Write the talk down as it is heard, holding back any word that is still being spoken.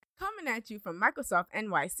Coming at you from Microsoft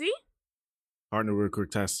NYC. Partner with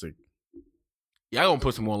Cortastic. Y'all gonna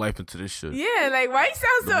put some more life into this shit. Yeah, like, why you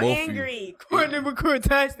sound so both of angry? Partner with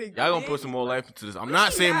Cortastic. Y'all gonna put some more life into this. I'm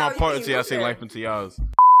not saying my part until y'all say life into y'all's.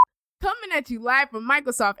 Coming at you live from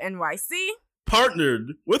Microsoft NYC.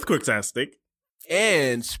 Partnered with Cortastic.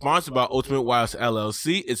 And sponsored by Ultimate Wilds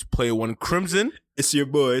LLC. It's Player One Crimson. It's your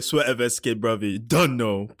boy, Sweat FSK Bravi. Don't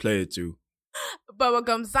know, Player 2.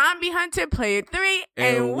 Bubblegum Zombie Hunter, Player 3.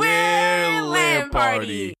 And we're Land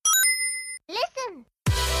Party. Listen.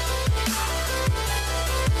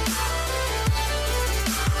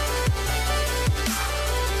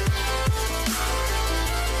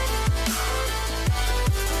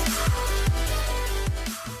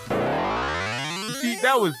 See,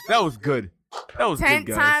 that was good. That was 10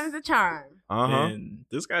 good, guys. times the charm. Man,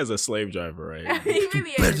 this guy's a slave driver, right? He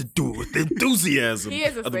really Better is. do it with enthusiasm. He is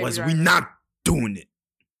a slave Otherwise, driver. we're not doing it.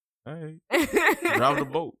 All right. Drive the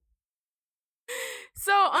boat.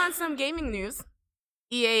 So, on some gaming news,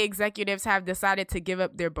 EA executives have decided to give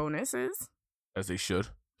up their bonuses As they should.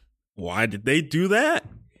 Why did they do that?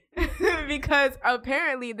 because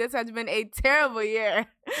apparently this has been a terrible year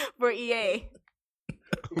for EA.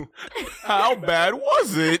 How bad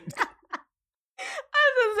was it?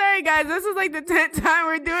 I'm so sorry, guys. This is like the 10th time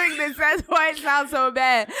we're doing this. That's why it sounds so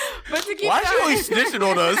bad. But to keep Why is she always snitching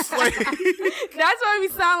on us? Like, that's why we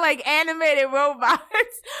sound like animated robots.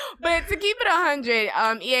 But to keep it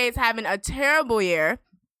 100, EA is having a terrible year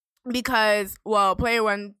because, well, Player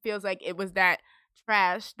One feels like it was that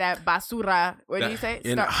trash, that basura. What did you say?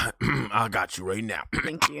 I got you right now.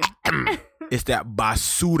 Thank you. It's that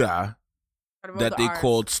basura that they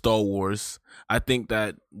called Star Wars. I think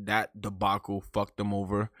that debacle fucked them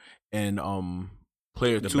over. And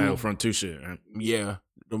Player The 2, Battlefront 2 shit, right? yeah,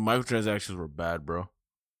 the microtransactions were bad, bro.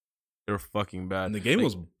 They're fucking bad. And the game Like,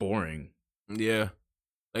 was boring. yeah.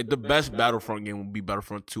 Like the best Battlefront game would be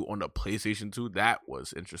Battlefront 2 on the PlayStation 2. That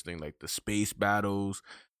was interesting. Like the space battles.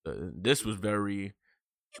 This was very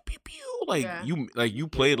pew pew pew. Like Yeah. you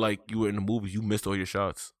played like you were in the movies. You missed all your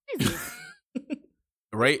shots.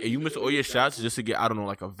 Right? And you miss all your shots just to get, I don't know,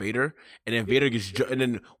 like a Vader. And then Vader gets, and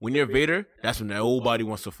then when you're Vader, that's when nobody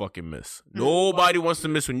wants to fucking miss. Nobody wants to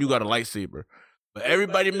miss when you got a lightsaber. But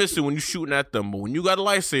everybody misses when you shooting at them. But when you got a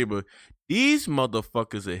lightsaber, these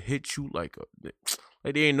motherfuckers will hit you like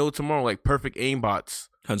they ain't no tomorrow, like perfect aimbots.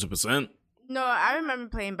 100%. No, I remember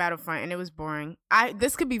playing Battlefront and it was boring.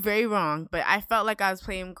 This could be very wrong, but I felt like I was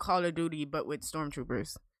playing Call of Duty but with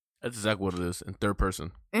stormtroopers. That's exactly what it is in third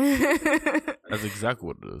person. That's exactly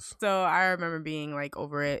what it is. So I remember being like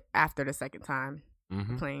over it after the second time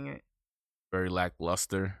Mm-hmm. playing it. Very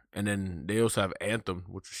lackluster. And then they also have Anthem,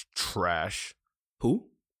 which is trash. Who?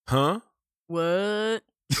 Huh? What?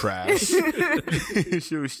 Trash.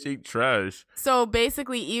 She was straight trash. So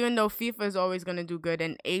basically, even though FIFA is always going to do good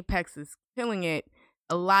and Apex is killing it,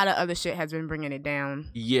 a lot of other shit has been bringing it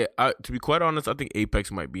down. Yeah, to be quite honest, I think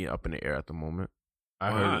Apex might be up in the air at the moment.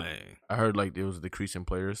 I heard like there was a decrease in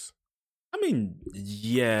players. I mean,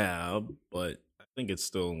 yeah, but I think it's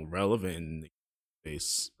still relevant in the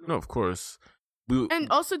space. No, of course. And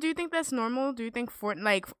also, do you think that's normal? Do you think Fortnite,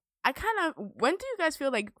 like, when do you guys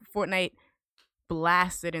feel like Fortnite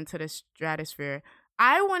blasted into the stratosphere?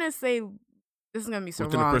 I want to say this is going to be so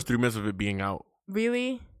within wrong. the first 3 minutes of it being out.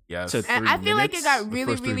 Really? Yes. To And 3 I feel like it got minutes?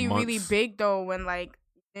 really, first 3 really, really months. big though when like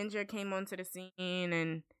Ninja came onto the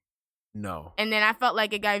scene No. and then I felt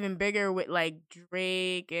like it got even bigger with like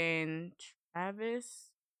Drake and Travis.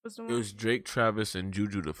 Was the It one? was Drake, Travis, and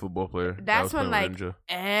Juju, the football player. that That's was when playing like with Ninja.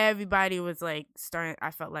 everybody was like starting.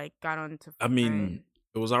 I felt like got onto. I mean,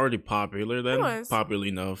 it was already popular then. It was. Popular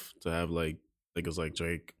enough to have like niggas like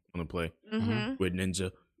Drake on the play mm-hmm. with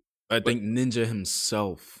Ninja. I think Ninja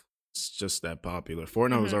himself is just that popular.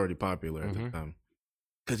 Fortnite was Mhm. already popular at the Mhm. time.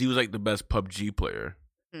 Because he was like the best PUBG player.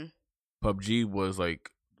 Mm. PUBG was like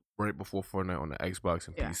right before Fortnite on the Xbox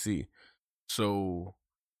and Yeah. PC. So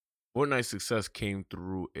Fortnite's success came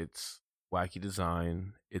through its wacky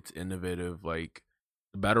design, its innovative, like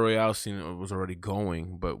the battle royale scene was already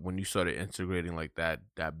going, but when you started integrating like that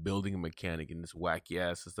building mechanic in this wacky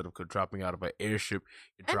ass, instead of dropping out of an airship,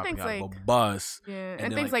 you're And dropping things out of like- a bus. Yeah, And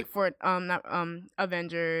and then, things like, like for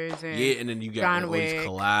Avengers and Yeah, and then you got John like, all these Wick.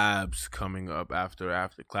 collabs coming up after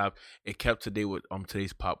collab. It kept today with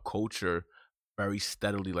today's pop culture very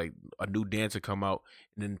steadily. Like a new dancer come out,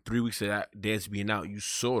 and then 3 weeks of that dance being out, you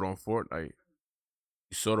saw it on Fortnite.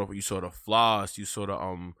 You saw the floss. You saw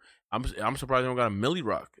the I'm surprised they don't got a Millie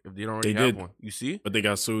Rock if they don't already They have did. one. You see? But they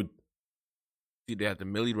got sued. See, they had the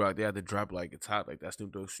Millie Rock. They had to drop like it's hot, like that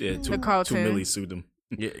Snoop Dogg shit. Yeah, The two Carlton. Millie sued them.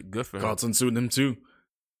 Yeah, good for him. Carlton sued them too.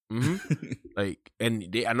 Like, and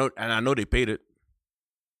I know they paid it.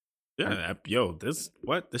 Yeah, yo, this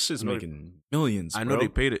shit's I know making millions. I know bro. they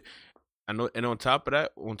paid it. I know, and on top of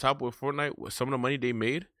that, on top of Fortnite, with some of the money they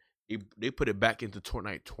made, they put it back into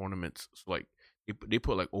Fortnite tournaments. So like they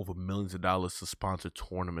put like over millions of dollars to sponsor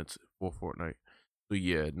tournaments for Fortnite. So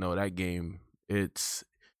yeah, no, that game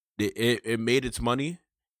it made its money,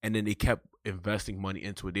 and then they kept investing money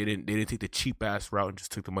into it. They didn't take the cheap ass route and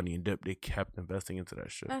just took the money and dipped. They kept investing into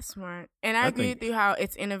that shit. That's smart. And I agree with you how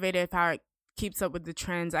it's innovative, how it keeps up with the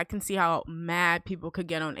trends. I can see how mad people could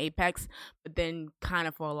get on Apex, but then kind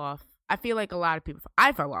of fall off. I feel like a lot of people,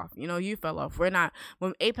 I fell off. You know, you fell off. When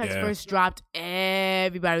Apex first dropped,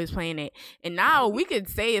 everybody was playing it. And now we could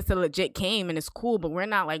say it's a legit game and it's cool, but we're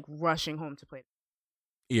not like rushing home to play it.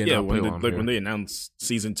 Yeah, when they announced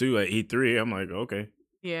season 2 at E3, I'm like, okay.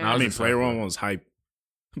 Yeah. I mean, Player One was hype.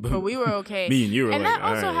 But we were okay. Me and you were and like, that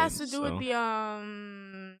also all has right, to do with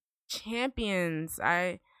the champions.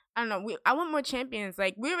 I don't know. I want more champions.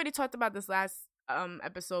 Like, we already talked about this last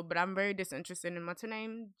episode, but I'm very disinterested in what's her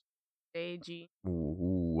name? JG.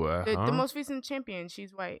 The most recent champion.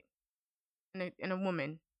 She's white. And a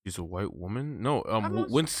woman. She's a white woman? No,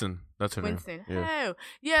 Winston. That's her Winston. name. Yeah. Oh.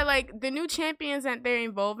 Yeah, like the new champions that they're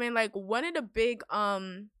involving, like one of the big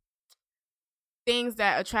things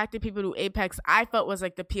that attracted people to Apex, I felt was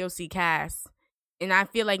like the POC cast. And I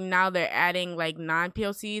feel like now they're adding like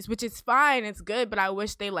non-POCs, which is fine, it's good, but I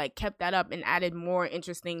wish they like kept that up and added more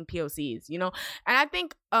interesting POCs, you know? And I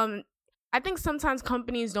think sometimes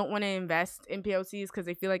companies don't want to invest in POCs because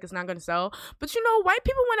they feel like it's not going to sell. But, you know, white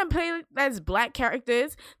people want to play as black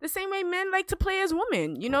characters the same way men like to play as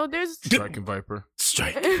women. You know, there's... Striking Viper.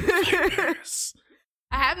 Striking Vipers.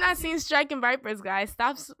 I have not seen Striking Vipers, guys.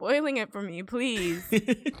 Stop spoiling it for me, please.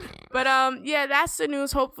 But, yeah, that's the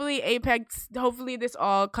news. Hopefully this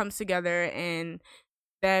all comes together and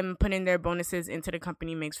them putting their bonuses into the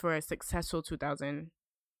company makes for a successful 2000.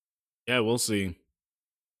 Yeah, we'll see.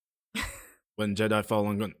 When Jedi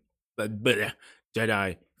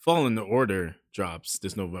Fallen Order drops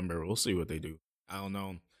this November, we'll see what they do. I don't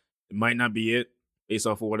know. It might not be it based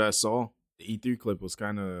off of what I saw. The E3 clip was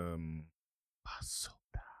kind of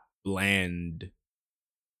bland.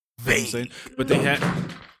 Vague. But they had...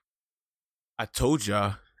 I told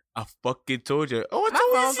y'all. I fucking told you. Oh, it's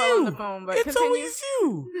My always phone you. fell on the phone, but It's continue. always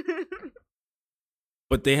you.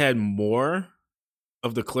 But they had more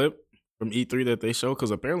of the clip from E3 that they show,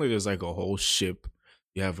 because apparently there's like a whole ship.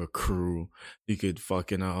 You have a crew. You could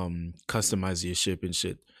fucking customize your ship and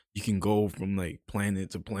shit. You can go from like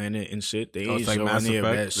planet to planet and shit. They ain't It's like show Mass any of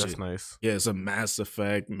Effect. that That's shit. nice. Yeah, it's a Mass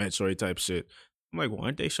Effect, Metroid type shit. I'm like, why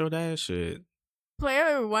didn't they show that shit?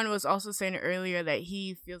 Player One was also saying earlier that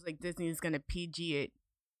he feels like Disney is going to PG it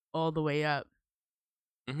all the way up.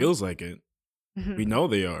 Feels like it. We know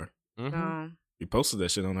they are. So, We posted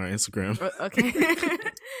that shit on our Instagram. okay.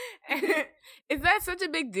 Is that such a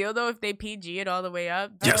big deal though if they PG it all the way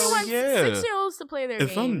up? Yes. They want Yeah. 6-year-olds to play their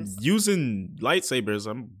If games. I'm using lightsabers,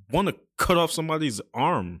 I want to cut off somebody's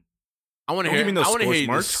arm. I want to Don't hear. give me no I want to scorch hear you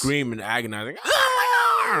marks. scream and agonizing. Oh,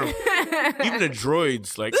 my arm! Even the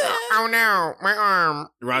droids like, oh no, my arm.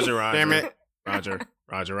 Roger, Roger. Damn it,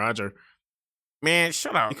 Roger. man!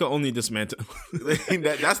 Shut You up. can only dismantle.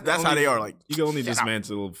 That's how they are. Like, You can only shut up.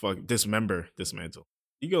 dismantle.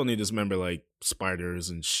 You can only dismember like spiders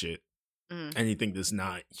and shit. Mm. Anything that's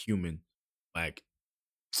not human. Like,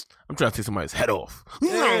 I'm trying to take somebody's head off.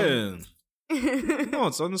 yeah. No,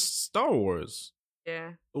 it's on the Star Wars.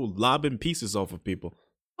 Yeah. Oh, lobbing pieces off of people.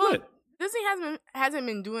 Well, What? Disney hasn't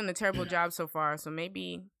been doing a terrible job so far, so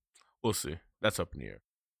maybe. We'll see. That's up in the air.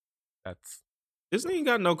 That's Disney ain't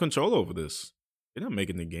got no control over this. They're not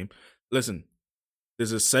making the game. Listen,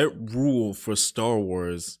 there's a set rule for Star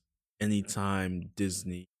Wars anytime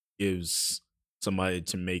Disney gives somebody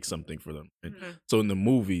to make something for them. Right? Mhm. So in the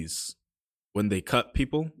movies, when they cut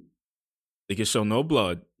people, they can show no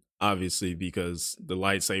blood, obviously, because the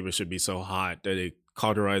lightsaber should be so hot that it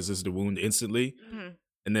cauterizes the wound instantly. Mhm.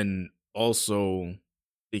 And then also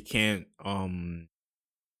they can't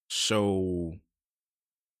show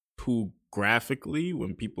too graphically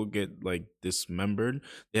when people get like dismembered.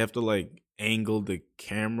 They have to like angle the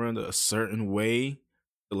camera a certain way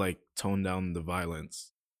to like tone down the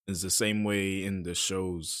violence. It's the same way in the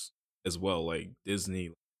shows as well. Like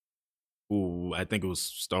Disney, I think it was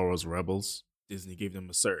Star Wars Rebels. Disney gave them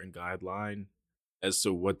a certain guideline as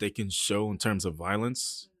to what they can show in terms of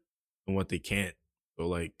violence and what they can't. So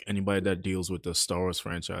like anybody that deals with the Star Wars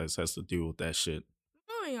franchise has to deal with that shit.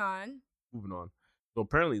 Moving on. moving on. So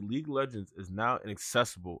apparently, League of Legends is now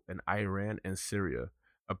inaccessible in Iran and Syria.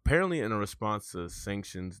 Apparently, in a response to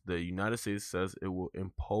sanctions, the United States says it will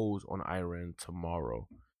impose on Iran tomorrow.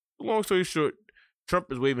 Long story short,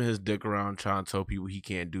 Trump is waving his dick around trying to tell people he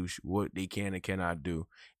can't do what they can and cannot do.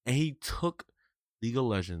 And he took League of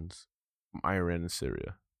Legends from Iran and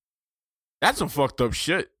Syria. That's some fucked up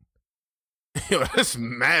shit. Yo, that's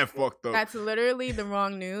mad fucked up. That's literally the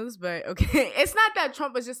wrong news, but okay. It's not that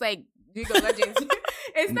Trump was just like League of Legends.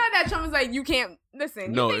 It's not that Trump was like, you can't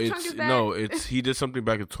listen. No, you think Trump is that? it's he did something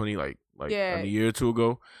back in 20 like Yeah. a year or two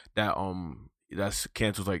ago that's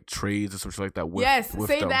cancels like trades or something like that. With, Yes, with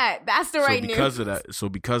say them. that. That's the right because news.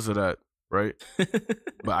 because of that, right?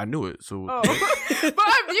 But I knew it. So Oh. But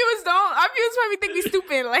our viewers don't. Our viewers probably think we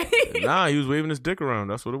stupid. Like, nah, he was waving his dick around.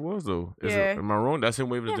 That's what it was though. Yeah. Am I wrong? That's him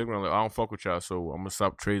waving his dick around. Like, I don't fuck with y'all, so I'm gonna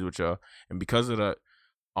stop trades with y'all. And because of that,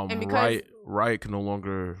 And because- Riot can no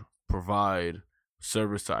longer provide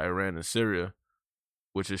service to Iran and Syria,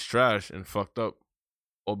 which is trash and fucked up.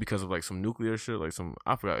 All because of like some nuclear shit, like some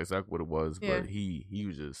I forgot exactly what it was, Yeah. but he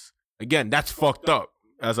was just again that's fucked up.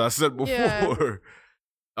 As I said before,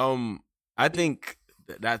 Yeah. I think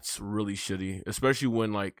that's really shitty, especially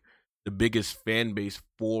when like the biggest fan base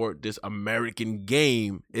for this American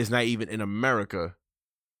game is not even in America.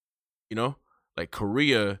 You know, like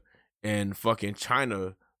Korea and fucking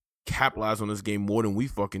China capitalize on this game more than we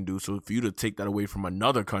fucking do. So for you to take that away from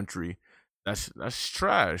another country, that's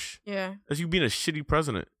trash. yeah. That's you being a shitty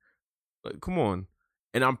president. Like, come on.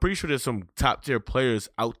 And I'm pretty sure there's some top tier players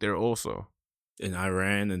out there also. In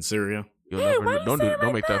Iran and Syria. You'll Hey, never why know. you Don't say do it don't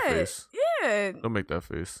like make that that? face. Yeah. Don't make that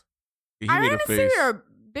face. He Iran made a and face. Syria are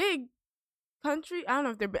big country. I don't know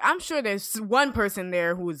if they're big. I'm sure there's one person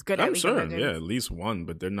there who's good at I'm League sure, of Legends. yeah, at least one,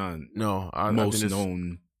 but they're not No, I most think it's-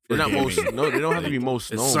 known. They're for not most. gaming. No, they don't have to be Like,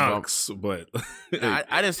 most it known. sucks, but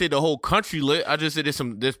I didn't say the whole country lit. I just said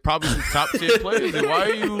there's probably some top tier players. And why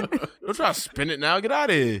are you? Don't try to spin it now. Get out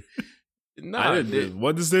of here. Nah,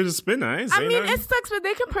 what is there to spin? I ain't I saying mean, nothing. it sucks, but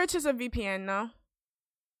they can purchase a VPN now.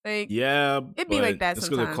 Like, Yeah, It'd be like that It's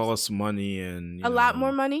gonna sometimes. cost money and a lot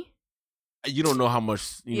more money. you don't know how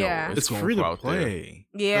much. Yeah. know, It's going free for to out there. play.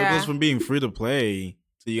 Yeah. It goes from being free to play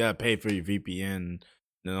to you gotta pay for your VPN.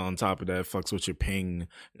 And then on top of that, it fucks with your ping. And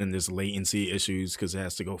then there's latency issues because it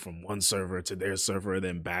has to go from one server to their server,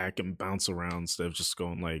 then back and bounce around instead of just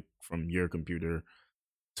going like from your computer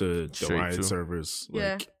to the Straight Riot to. servers.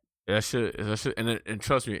 Yeah. Like, That shit, and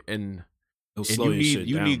trust me, and it'll slow your shit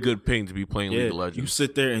you down. need good ping to be playing League of You Legends.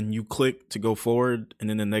 sit there and you click to go forward, and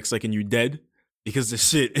then the next second you're dead because the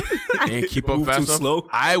shit And keep up move fast too enough. slow.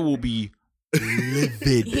 I will be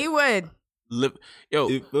livid. He would. Yo,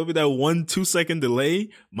 Maybe that 1-2 second delay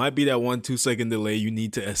might be that 1-2 second delay you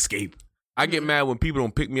need to escape. I get mad when people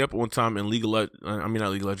don't pick me up one time in not League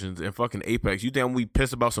of Legends, and fucking Apex. You think I'm gonna be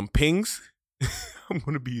pissed about some pings? I'm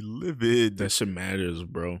gonna be livid. That shit matters,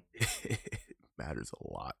 bro. It matters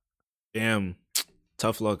a lot. Damn.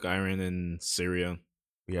 Tough luck, Iran and Syria.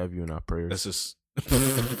 We have you in our prayers. That's just.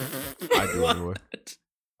 I do anyway.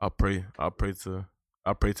 I'll pray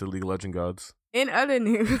to League of Legend gods. In other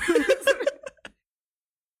news.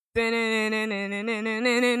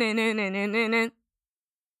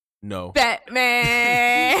 No.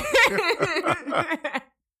 Batman.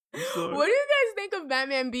 What do you guys think of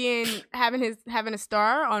Batman having a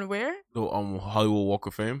star on where? The Hollywood Walk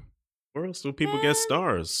of Fame. Where else do people get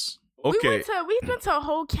stars? Okay. We went to a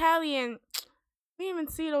whole Cali and we didn't even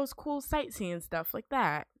see those cool sightseeing stuff like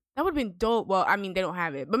that. That would have been dope. Well, I mean they don't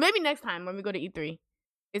have it, but maybe next time when we go to E3,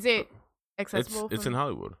 is it accessible? It's in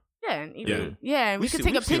Hollywood. Yeah, in E3. Yeah. Yeah, and we could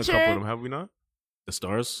take a we've seen picture. a couple of them, have we not? The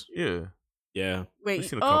stars? Yeah. Yeah. we've Wait,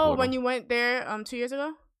 seen a couple of when them. you went there 2 years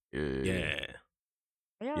ago? Yeah.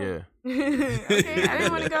 Yeah. Okay, I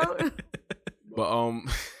didn't want to go. But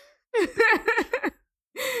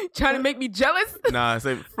Trying to make me jealous. nah,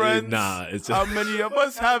 say friends. Nah, it's how many of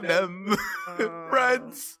us have them?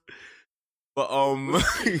 Friends. But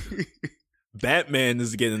Batman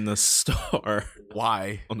is getting a star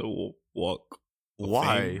why? on the walk. of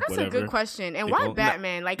Why? fame, That's whatever. a good question. And They why don't-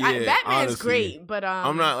 Batman? Like Yeah, Batman's honestly. great, but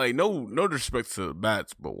I'm not like no disrespect to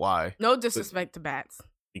bats, but why? no disrespect to bats.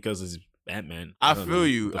 Because it's Batman. I don't feel know.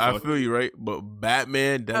 you. The I fuck? feel you, right? But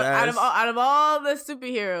Batman, that Out ass. of all the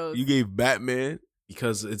superheroes, You gave Batman.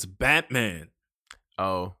 Because it's Batman.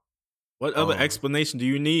 Oh, What other Oh. explanation do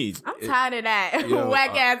you need? I'm tired of that Yo,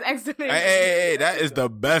 whack ass explanation. hey, that is the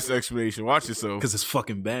best explanation. Watch yourself. Because it's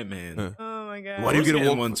fucking Batman. Huh. Oh my god. Why do you Thor's get a getting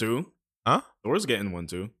walk- one too? Huh? Thor's getting one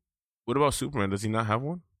too. What about Superman? Does he not have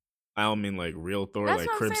one? I don't mean like real Thor, That's like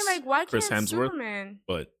what Chris, I'm saying. Like, why Chris can't Hemsworth. Superman?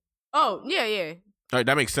 but Oh yeah. All right,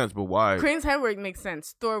 that makes sense, but why? Chris Hemsworth makes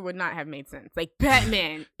sense. Thor would not have made sense. Like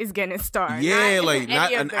Batman is gonna star. Yeah, not like any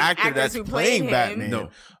not of an the actor actors that's who played playing him. Batman. No,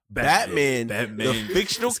 Batman, the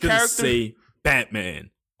fictional It's gonna character. say Batman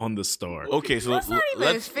on the star. Okay, so That's not even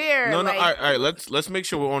let's fair. No, like, all right. Let's make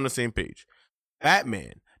sure we're on the same page.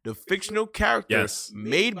 Batman, the fictional character Yes.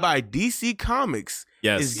 made by DC Comics,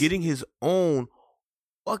 Yes. is getting his own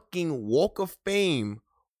fucking Walk of Fame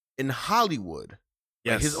in Hollywood.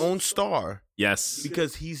 yes. Like his own star Yes.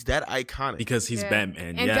 because he's that iconic. Because he's Yeah.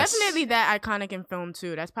 Batman. and yes. definitely that iconic in film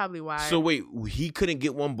too. That's probably why. So wait, he couldn't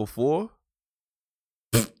get one before?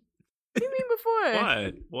 what do you mean before?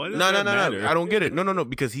 What? Why does No, that no. matter? I don't get it. No,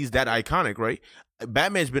 because he's that iconic, right?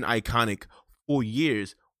 Batman's been iconic for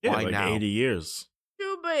years. Yeah, Why like now? 80 years.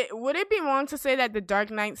 True, but would it be wrong to say that the Dark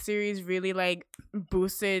Knight series really like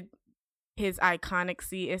boosted his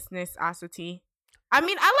iconic-ness-osity? I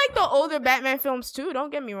mean, I like the older Batman films too.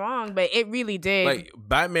 Don't get me wrong, but it really did. Like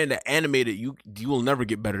Batman the animated, you will never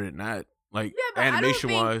get better than that. Like Yeah, but animation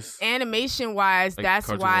I don't think wise. animation-wise, Like, that's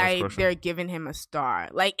cartoon-wise, why for sure. they're giving him a star.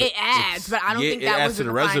 Like it adds, but I don't think it that adds was to a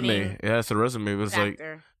the resume. defining It adds to the resume. But it's like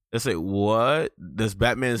factor. it's like what does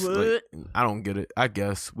Batman's like? What? I don't get it. I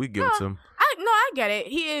guess we give it to him. I get it.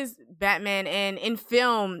 He is Batman, and in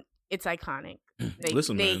film, it's iconic. Like,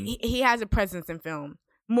 Listen, man. he has a presence in film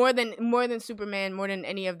more than Superman, more than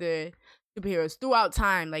any of the superheroes throughout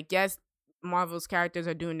time. Like, yes, Marvel's characters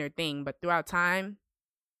are doing their thing, but throughout time.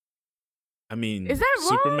 I mean, Is that wrong?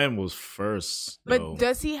 Superman was first. But though.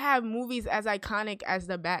 does he have movies as iconic as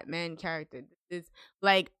the Batman character? Is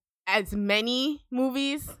like as many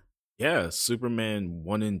movies yeah, Superman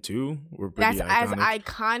 1 and 2 were pretty that's iconic. as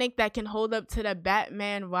iconic that can hold up to the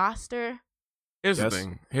Batman roster? Here's Yes. the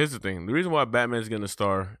thing. Here's the thing. The reason why Batman's getting a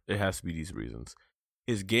star, it has to be these reasons.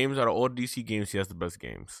 His games out of all DC games, he has the best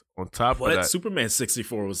games. On top What? of that, Superman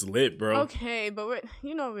 64 was lit, bro. Okay, but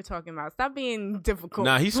you know what we're talking about. Stop being difficult.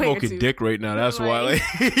 nah, he's player smoking two. dick right now. That's why Like-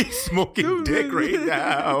 he's smoking dick right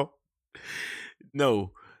now.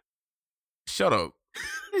 No, shut up.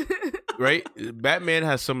 Right? Batman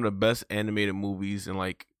has some of the best animated movies and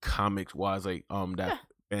like comics wise. Like that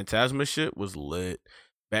Phantasma shit was lit.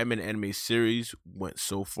 Batman anime series went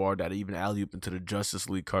so far that it even alley-ooped into the Justice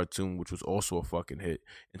League cartoon, which was also a fucking hit,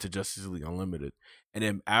 into Justice League Unlimited. And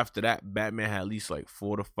then after that, Batman had at least like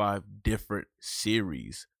 4 to 5 different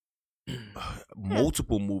series,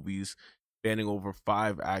 multiple movies spanning over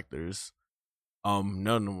 5 actors. None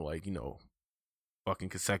of them like, fucking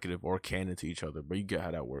consecutive or canon to each other, but you get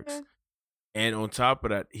how that works. Yeah. And on top of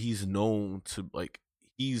that, he's known to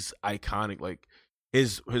he's iconic. Like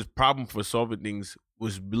his problem for solving things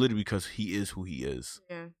was literally because he is who he is.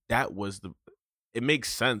 Yeah. That was it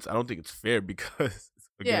makes sense. I don't think it's fair because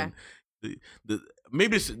again, the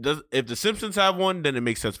maybe if the Simpsons have one, then it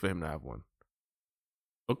makes sense for him to have one.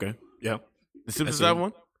 Okay. Yeah. The Simpsons see. have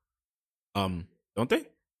one? Don't they?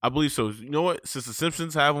 I believe so. You know what? Since the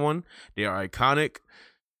Simpsons have one, they are iconic.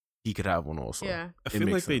 He could have one also. Yeah. I It feel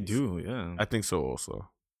like makes they sense. do. Yeah. I think so also.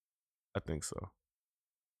 I think so.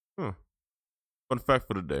 Fun fact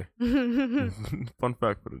for the day. Fun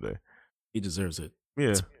fact for the day. He deserves it.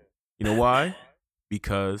 Yeah. You know why?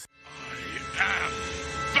 Because I am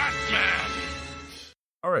Batman!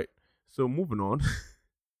 all right. So moving on.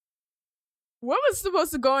 What was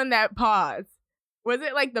supposed to go in that pause? Was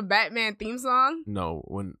it like the Batman theme song? No,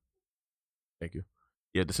 thank you.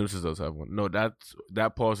 Yeah, The Simpsons does have one. No,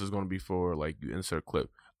 that pause is gonna be for like you insert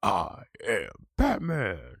clip. I am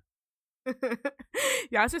Batman.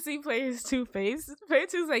 Y'all should see Players 2 face. Player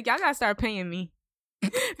 2's like, y'all gotta start paying me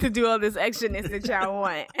to do all this extraness that y'all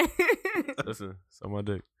want. Listen, suck my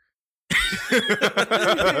dick.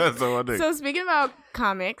 Suck my dick. So speaking about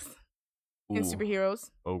comics and Ooh.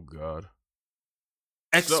 superheroes, Oh God.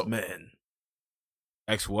 X-Men.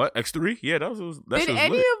 X what? X3? Yeah, that was did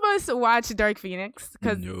any lit. of us watch Dark Phoenix?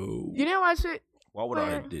 Because No. you didn't watch it? Why would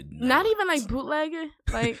Where? I? did Not even like bootlegger?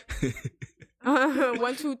 Like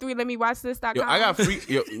 1, 2, 3, let me watch this.com. Yo, I got free.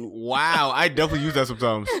 Yo, wow, I definitely use that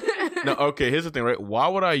sometimes. No, okay. Here's the thing, right? Why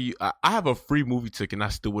would I have a free movie ticket and I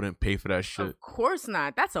still wouldn't pay for that shit? Of course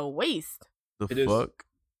not. That's a waste. The It is. fuck?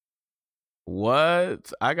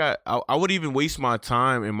 What? I would even waste my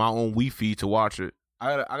time in my own Wi-Fi to watch it.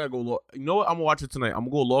 I gotta go. You know what? I'm gonna watch it tonight. I'm gonna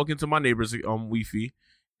go log into my neighbor's Wi-Fi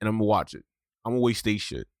and I'm gonna watch it. I'm gonna waste their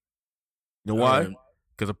shit. You know why?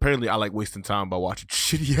 Because apparently I like wasting time by watching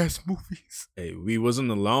shitty ass movies. Hey, we wasn't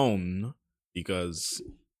alone because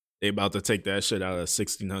they about to take that shit out of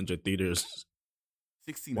 1,600 theaters.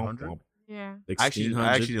 1600. Yeah. I actually didn't look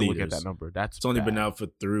at theaters. that number. That's It's only been bad. out for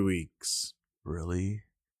 3 weeks. Really? You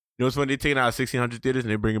know what's funny? They taking out 1,600 theaters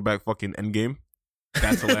and they bringing back fucking Endgame.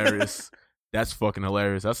 That's hilarious. That's fucking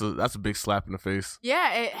hilarious. That's a big slap in the face.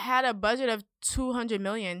 Yeah, it had a budget of $200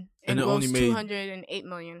 million And and it only grossed made- $208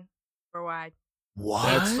 million worldwide.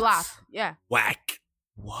 What? Flop. Yeah. Whack.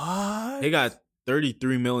 What? They got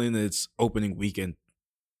 33 million in its opening weekend.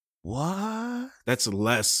 what? That's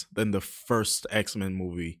less than the first X-Men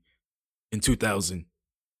movie in 2000.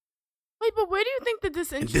 Wait, but where do you think that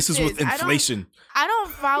this And interest this is with inflation. I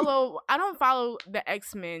don't follow the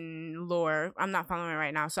X-Men lore. I'm not following it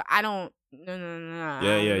right now, so I don't. No.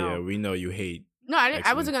 Yeah. We know you hate. No, I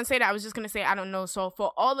X-Men. wasn't gonna say that. I was just gonna say I don't know. So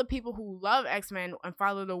for all the people who love X-Men and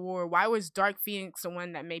follow the war, why was Dark Phoenix the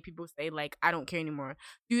one that made people say like I don't care anymore?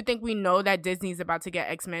 Do you think we know that Disney's about to get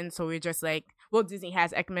X-Men, so we're just like, well, Disney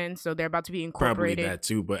has X-Men, so they're about to be Probably incorporated? that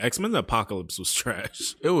too, but X-Men Apocalypse was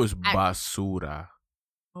trash. It was I- basura.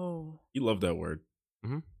 Oh, You love that word.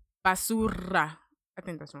 basura. I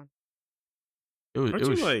think that's wrong. Aren't It you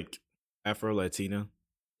was like Afro-Latina?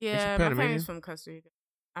 Yeah, my Panamanian? family's from Costa Rica.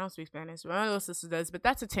 I don't speak Spanish. One of those sisters does, but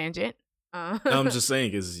that's a tangent. No, I'm just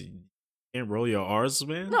saying, because you can't roll your R's,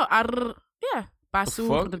 man. no. Yeah, the fuck?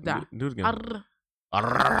 basura. Do it again.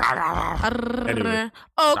 Anyway.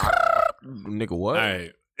 Oh, Nigga, what? All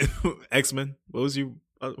right. X-Men. What was you?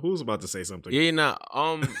 Who was about to say something? Yeah, nah.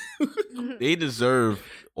 They deserve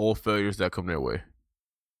all failures that come their way.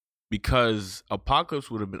 Because Apocalypse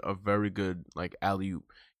would have been a very good like alley-oop.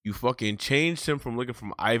 You fucking changed him from looking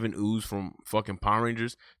from Ivan Ooze from fucking Power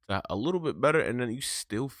Rangers to a little bit better, and then you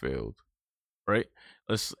still failed, right?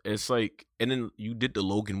 It's like, and then you did the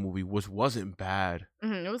Logan movie, which wasn't bad.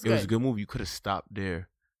 it was It good. was a good movie. You could have stopped there.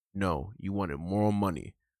 No, you wanted more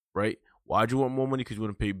money, right? Why'd you want more money? Because you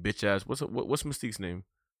want to pay bitch ass. What's Mystique's name?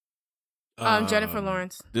 Jennifer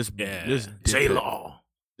Lawrence. This Yeah. this J dickhead. Law.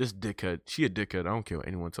 This dickhead. She a dickhead. I don't care what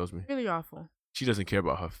anyone tells me. Really awful. She doesn't care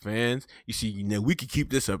about her fans. You see, now we could keep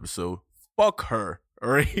this episode. Fuck her. All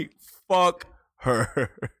right? Fuck her.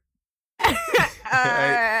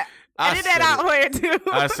 I Edit that said out it. here too.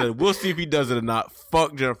 I said, we'll see if he does it or not.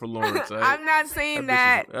 Fuck Jennifer Lawrence. All right? I'm not saying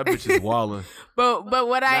that. That bitch is wildin'. but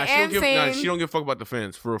what I am saying. she don't give a fuck about the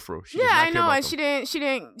fans. For real. She Yeah, does not I care know, about and them. she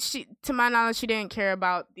didn't. To my knowledge, she didn't care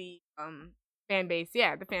about the fan base.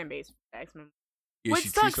 Yeah, the fan base for X-Men. Yeah, Which she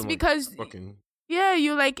treats sucks them like because fucking. yeah,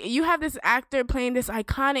 you have this actor playing this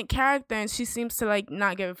iconic character, and she seems to like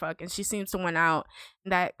not give a fuck, and she seems to win out.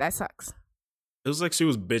 That sucks. It was like she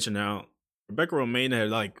was bitching out. Rebecca Romaine had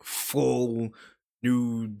like full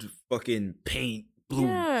nude fucking paint, blue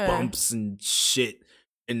Yeah. bumps and shit,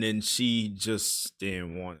 and then she just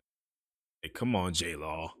didn't want it. Like, come on, J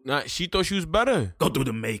Law, Nah, she thought she was better. go through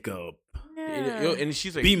the makeup, And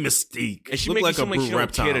she's like, be Mystique, and she look makes like it seem like brute she don't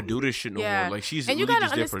reptile. care to do this shit no Yeah. more. Like she's and you really gotta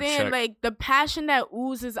just there for a understand, check. like the passion that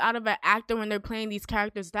oozes out of an actor when they're playing these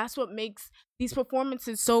characters. That's what makes these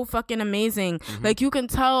performances so fucking amazing. Mhm. Like you can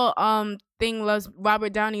tell,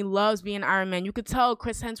 Robert Downey loves being Iron Man. You could tell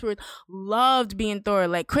Chris Hemsworth loved being Thor.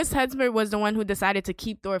 Like Chris Hemsworth was the one who decided to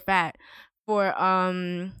keep Thor fat for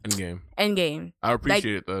Endgame. Endgame. I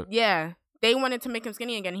appreciate that. Yeah. They wanted to make him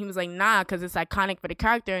skinny again. He was like, nah, because it's iconic for the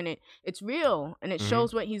character and it's real and it Mhm.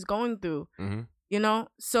 shows what he's going through. Mm-hmm. You know?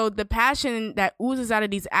 So the passion that oozes out of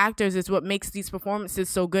these actors is what makes these performances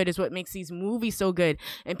so good, is what makes these movies so good.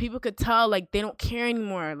 And people could tell, like, they don't care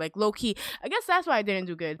anymore. Like, low key. I guess that's why it didn't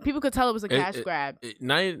do good. People could tell it was a cash grab.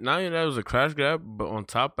 Now that was a crash grab, but on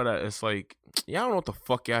top of that, it's like, y'all don't know what the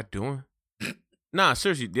fuck y'all doing. Nah,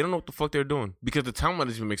 seriously, they don't know what the fuck they're doing because the timeline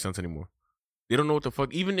doesn't even make sense anymore. They don't know what the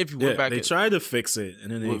fuck. Even if you Yeah, went back, they tried to fix it,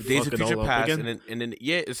 and then they with Days fuck of it Future all up Past, again. and then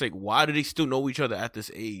yeah, it's like, why do they still know each other at this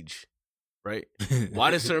age, right?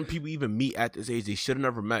 Why did certain people even meet at this age? They should have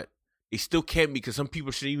never met. They still can't meet because some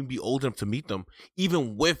people shouldn't even be old enough to meet them,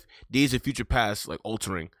 even with Days of Future Past like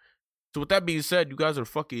altering. So with that being said, you guys are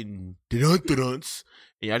fucking dun-dun-dun-duns,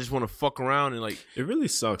 and I just want to fuck around and like, It really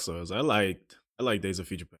sucks, though. I like Days of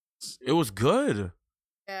Future Past. it was good.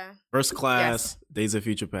 Yeah. First Class, Days of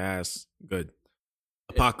Future Past, good.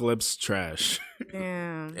 Apocalypse, trash.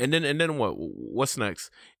 Damn. And then what's next?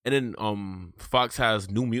 And then Fox has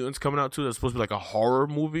New Mutants coming out too. That's supposed to be like a horror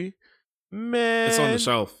movie. Man, It's on the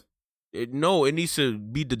shelf. It needs to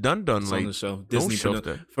be the done. It's Like, on the shelf. don't Disney shelf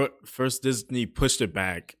put it- First, Disney pushed it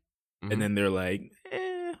back, mhm. and then they're like,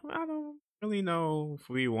 I don't really know if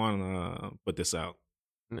we want to put this out.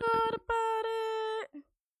 What about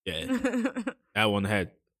Yeah, it? that one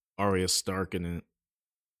had Arya Stark in it.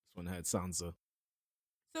 This one had Sansa.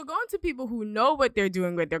 So going to people who know what they're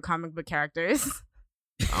doing with their comic book characters.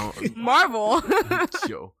 I don't- Marvel.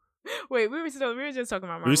 Yo, Wait, we were just talking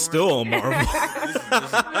about Marvel. We're still on Marvel.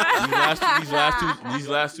 these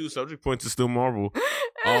last two subject points are still Marvel.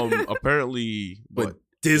 Apparently, But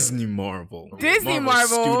Disney Marvel. Disney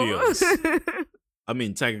Marvel. Studios. I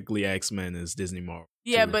mean, technically, X-Men is Disney Marvel.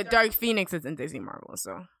 Yeah, too. but Dark Phoenix isn't Disney Marvel,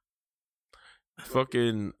 so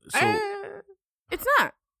Fucking so it's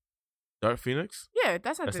not. Dark Phoenix. Yeah,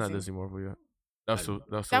 that's not That's Disney. not Disney Marvel yet.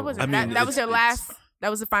 That Was I mean, that was their it's- last. That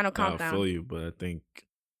was the final I countdown. feel you, but I think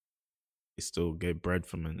they still get bread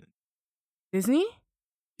from it. Disney?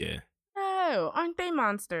 Yeah. Oh, aren't they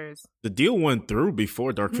monsters? The deal went through before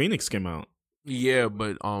Mm-hmm. Dark Phoenix came out. Yeah,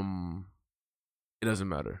 but it doesn't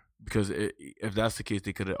matter because if that's the case,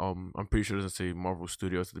 they could. I'm pretty sure it doesn't say Marvel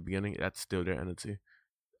Studios at the beginning. That's still their entity.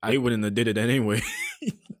 They wouldn't have did it anyway.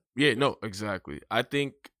 Yeah, no, exactly. I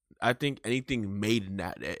think anything made in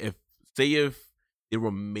that if they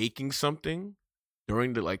were making something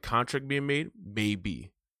during the like contract being made,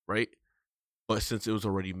 maybe, right? But since it was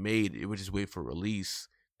already made, it would just wait for release.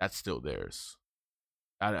 That's still theirs.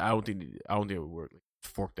 I don't think it would work. Like,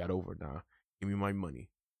 fork that over now. Give me my money.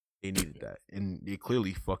 They needed that, and they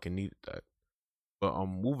clearly fucking needed that. But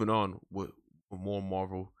moving on with more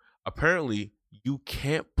Marvel. Apparently, you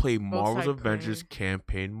can't play Marvel's like Avengers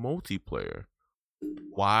campaign multiplayer.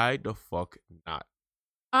 Why the fuck not?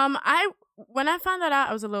 When I found that out,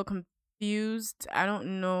 I was a little confused. I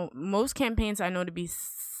don't know. Most campaigns I know to be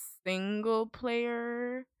single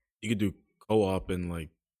player. You could do co-op and like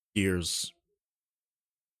Gears.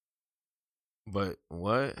 But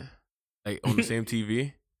what? Like on the same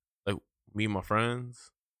TV? Like me and my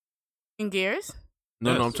friends? In Gears?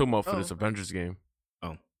 No, Yes. I'm talking about for Oh. this Avengers game.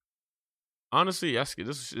 Oh. Honestly, this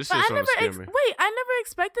shit But starting to scare me. wait, I never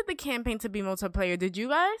expected the campaign to be multiplayer. Did you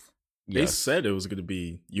guys? They Yes. said it was gonna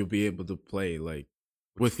be you'll be able to play like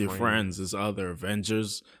with your friends as other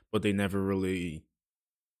Avengers, but they never really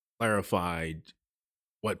clarified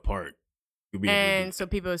what part you'll be able to And so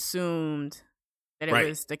people assumed that it Right.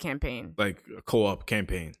 was the campaign. do, like a co-op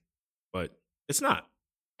campaign, but it's not.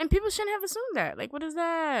 And people shouldn't have assumed that. Like, what is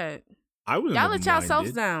that? I wouldn't. Y'all have let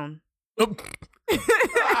yourselves minded. down.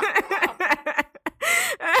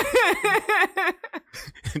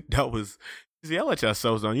 That was see, I let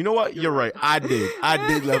yourselves down. You know what? You're right. I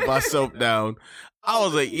did let myself down. I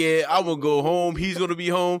was like, yeah, I'm gonna go home. He's gonna be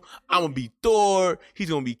home. I'm gonna be Thor. He's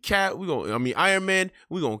gonna be Iron Man.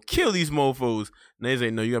 We gonna kill these mofos. And they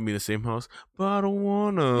say, no, you gotta be in the same house. But I don't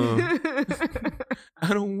wanna.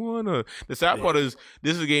 I don't wanna. The sad part is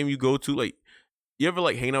this is a game you go to, like, you ever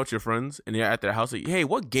like hang out with your friends and they're at their house like, hey,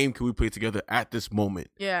 what game can we play together at this moment?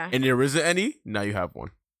 Yeah. And there isn't any, now you have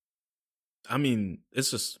one. I mean,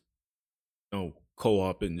 it's just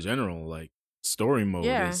co-op in general. Like story mode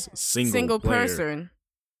Yeah. is single player. person.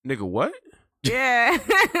 Nigga, what? Yeah.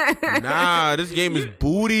 Nah, this game is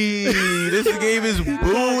booty. This game is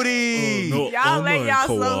booty. Oh, no. Y'all let Online y'all co-op.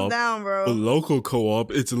 slow down, But bro. local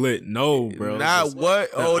co-op, it's lit. No, bro. Nah, This- what?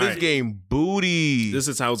 Oh, this Alright. game booty. This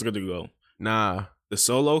is how it's gonna go. Nah. The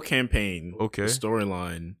solo campaign, Okay. the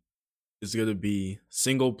storyline is gonna be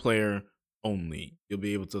single player only. You'll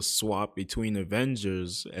be able to swap between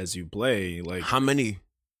Avengers as you play. Like How many?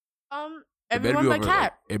 It better Everyone be but over,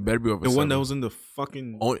 Cap. it better be over the one seven. that was in the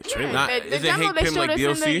fucking Oh, trailer. Nah, the isn't demo Hank they Pym showed like us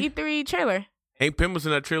DLC? in the E3 trailer. Hank Pym was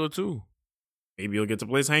in that trailer too. Maybe you'll get to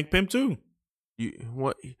play as Hank Pym too.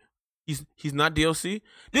 What? He's not DLC.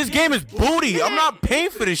 This game is booty. I'm not paying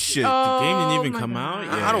for this shit. The game didn't Oh even my come God.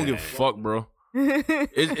 out. I don't give a Yeah. fuck, bro.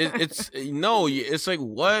 It's no. It's like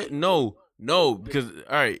what? No, because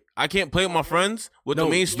all right, I can't play with my friends with the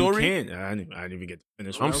main story. You can't. I didn't even get to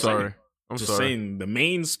finish. what I I'm was sorry. saying. I'm Just sorry. saying the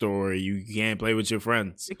main story you can't play with your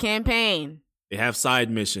friends. The campaign. They have side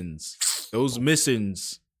missions. Those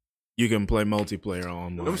missions you can play multiplayer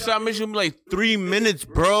online. Them side mission be like 3 minutes,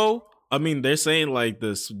 bro. I mean, they're saying like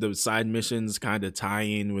the side missions kind of tie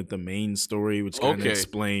in with the main story, which kind of Okay.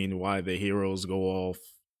 explain why the heroes go off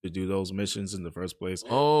to do those missions in the first place.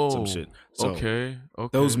 Oh, Some shit. So okay.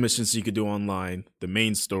 those missions you could do online. The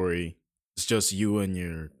main story is just you and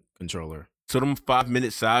your controller. So them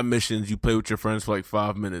 5-minute side missions you play with your friends for like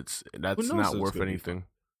 5 minutes. That's Who knows not if it's worth gonna be anything.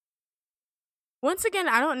 Once again,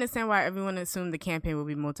 I don't understand why everyone assumed the campaign would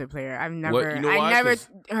be multiplayer. I've never, What? You know why? I never 'Cause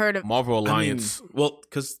heard of. Marvel I mean, Alliance. well,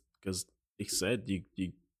 because they said you.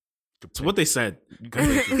 It's what they said. You can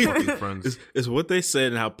play with your fucking friends. It's what they said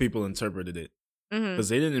and how people interpreted it. Mhm. Because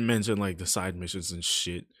they didn't mention like the side missions and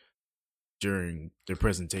shit during their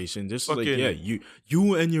presentation. Just like, Fucking- yeah,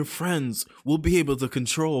 you and your friends will be able to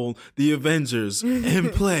control the Avengers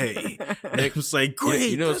and play. And it was like, great.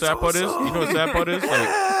 You know what that's sad part is? awesome. You know what sad part is?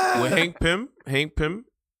 Like with Hank Pym,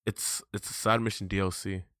 it's a side mission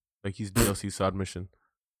DLC. Like he's DLC side mission.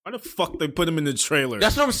 Why the fuck they put him in the trailer?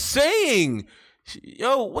 That's what I'm saying.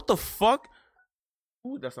 Yo, what the fuck?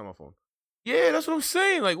 Ooh, that's not my phone. Yeah, that's what I'm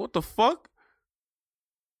saying. Like, what the fuck?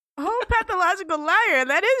 Oh, pathological liar.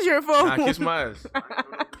 That is your phone. Nah, kiss my ass.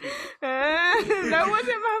 That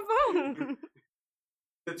wasn't my phone.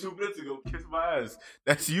 2 minutes ago, kiss my ass.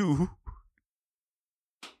 That's you.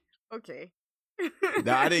 Okay.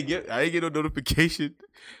 Nah, I didn't get no notification.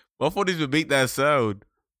 My phone didn't even make that sound.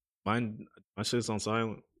 My shit's on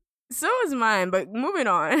silent. So is mine, but moving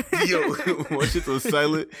on. Yo, my shit's on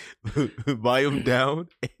silent, volume down,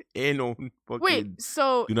 and on fucking Wait,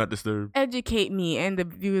 so do not disturb. educate me and the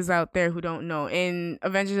viewers out there who don't know. In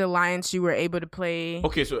Avengers Alliance, you were able to play.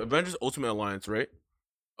 Okay, so Avengers Ultimate Alliance, right?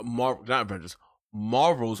 Not Avengers.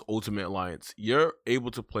 Marvel's Ultimate Alliance. You're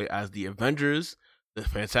able to play as the Avengers, the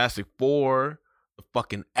Fantastic Four, the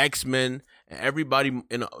fucking X-Men, and everybody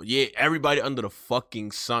everybody under the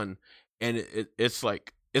fucking sun. And it's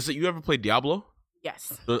like, you ever played Diablo?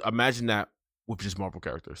 Yes. So imagine that with just Marvel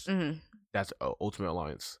characters. Mm-hmm. That's Ultimate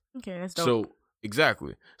Alliance. Okay, that's dope. So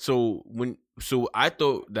exactly. So I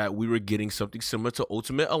thought that we were getting something similar to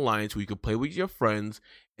Ultimate Alliance, where you could play with your friends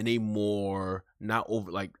in a more not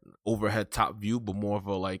overhead top view, but more of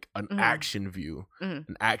a an action view,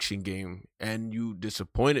 an action game. And you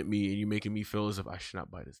disappointed me, and you're making me feel as if I should not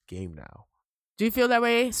buy this game now. Do you feel that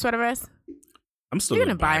way, Sweater Vest? I'm still You're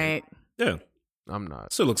gonna buy it. Yeah, I'm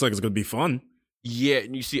not. still looks like it's gonna be fun. Yeah,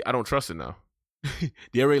 and you see, I don't trust it now.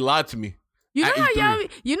 They already lied to me. You know At how E3.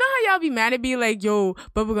 y'all be mad at me like, yo,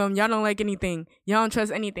 Bubblegum, y'all don't like anything. Y'all don't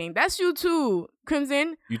trust anything. That's you too,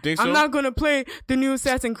 Crimson. You think so? I'm not gonna play the new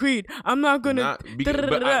Assassin's Creed. I'm not gonna.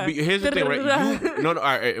 Here's the thing, right? You, no, all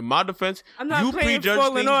right. In my defense, I'm not you playing prejudge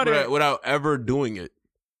Fallen things Order. without ever doing it.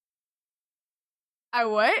 I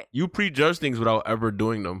what? You prejudge things without ever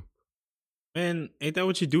doing them. Man, ain't that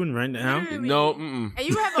what you're doing right now? Literally. No, And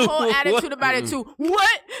you have a whole attitude about it too.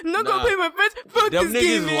 What? I'm not gonna Nah. play my friends. Fuck Them this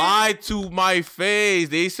game, niggas man. lied to my face.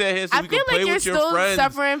 They said here so I we feel can play like you're with your still friends.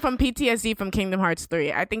 suffering from PTSD from Kingdom Hearts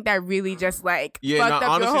 3. I think that really just fucked up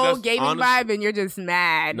honestly, your whole that's- gaming honestly- vibe, and you're just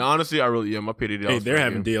mad. No, honestly, I really am. I pity Hey, they're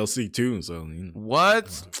having DLC too, so you know.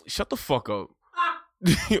 What? Shut the fuck up.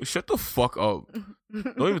 Shut the fuck up.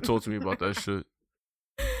 Don't even talk to me about that shit.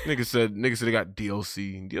 Nigga said they got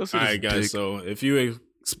DLC. DLC. All right, is guys. dick. So if you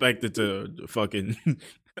expected to fucking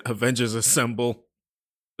Avengers Assemble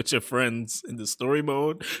with your friends in the story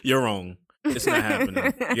mode, you're wrong. It's not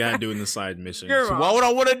happening. You gotta do it in the side mission. You're So wrong. why would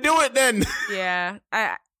I want to do it then? Yeah.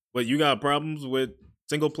 But you got problems with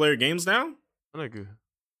single player games now? Nigga,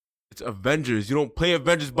 it's Avengers. You don't play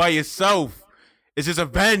Avengers by yourself. It's just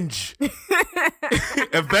Avenge.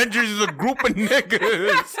 Avengers is a group of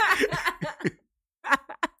niggas.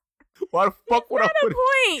 Why the fuck would I got a put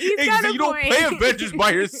point. He's got a You don't point. play Avengers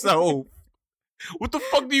by yourself. What the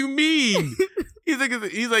fuck do you mean? He's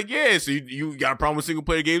like, yeah. So you got a problem with single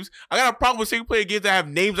player games? I got a problem with single player games that have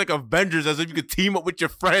names like Avengers, as if you could team up with your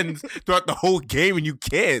friends throughout the whole game and you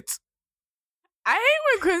can't. I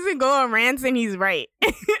hate when Crimson go on rants and he's right.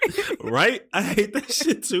 Right? I hate that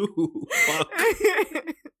shit too. Fuck.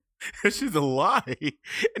 That shit's a lie.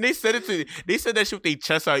 And they said that shit with their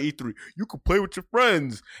chest out E3. You can play with your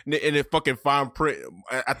friends. And then fucking fine print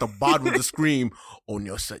at the bottom of the screen on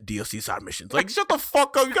your DLC side missions. Like, shut the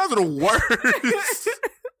fuck up. You guys are the worst.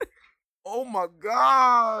 Oh my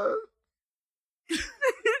God.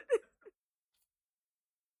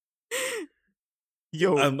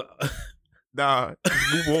 Yo, nah,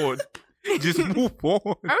 move on. Just move on.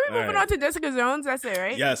 Are we moving Alright. on to Jessica Jones? That's it,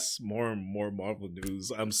 right? Yes, more Marvel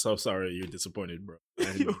news. I'm so sorry you're disappointed, bro.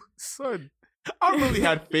 And Yo, son, I really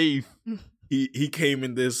had faith. he came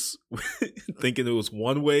in this thinking it was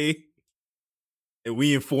one way, and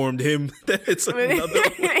we informed him that it's another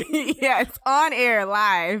way. Yes, on air,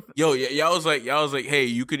 live. Yo, y'all was like, hey,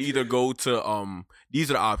 you could either go to these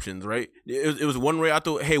are the options, right? It was one way. I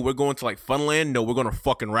thought, hey, we're going to like Funland. No, we're going to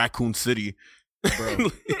fucking Raccoon City, Bro.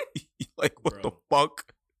 Like, what Bro. the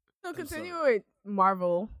fuck? So continue with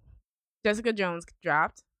Marvel. Jessica Jones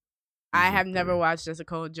dropped. I have never watched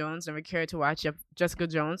Jessica Jones, never cared to watch Jessica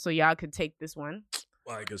Jones, so y'all could take this one.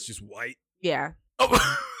 Well, I guess she's white. Yeah.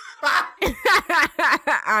 Oh.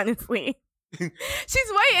 Honestly. She's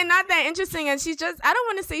white and not that interesting, and she's just, I don't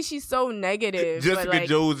want to say she's so negative. Jessica but like,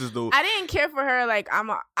 Jones is the. I didn't care for her. Like,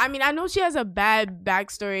 I mean, I know she has a bad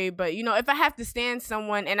backstory, but you know, if I have to stand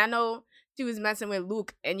someone, and I know she was messing with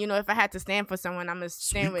Luke, and you know, if I had to stand for someone, I'm gonna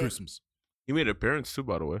stand Sweet with. Christmas. He made an appearance too,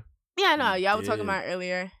 by the way. Yeah, no, He y'all were talking did. about it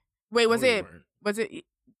earlier. Wait, was No, we it weren't.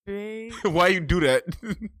 big? Why you do that?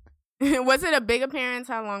 Was it a big appearance?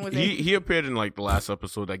 How long was it? He appeared in like the last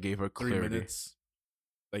episode that gave her 3 clarity. minutes.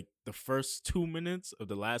 Like the first 2 minutes of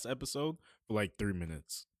the last episode for like 3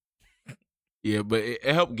 minutes. Yeah, but it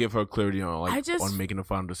helped give her clarity on on making the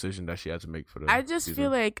final decision that she had to make for the I just season.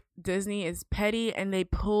 feel like Disney is petty, and they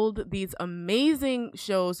pulled these amazing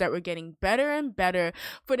shows that were getting better and better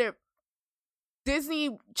for their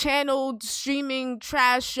Disney Channel streaming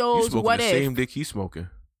trash you shows. smoking What the if? same dick he's smoking.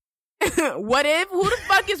 What if? Who the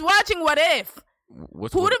fuck is watching What If?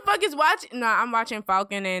 What's Who the fuck is watching? No, I'm watching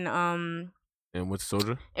Falcon and Winter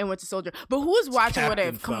Soldier? Winter Soldier. But who's watching What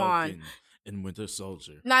Captain If? Come on. Falcon and Winter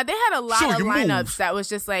Soldier. Nah, they had a lot Show of your lineups moves. that was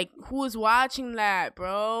just like, who's watching that,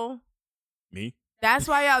 bro? Me? That's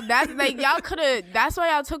why y'all. That's like y'all could have. That's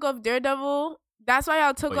why y'all took off Daredevil. That's why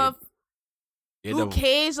y'all took Oh, yeah. off Luke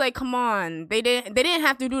Cage. Like, come on, they didn't. They didn't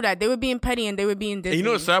have to do that. They were being petty and they were being Disney. And you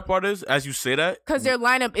know what the sad part is? As you say that, Because their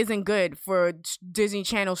lineup isn't good for Disney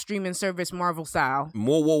Channel streaming service Marvel style.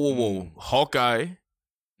 whoa. Hawkeye.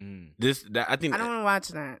 Mm. I think. I don't want to watch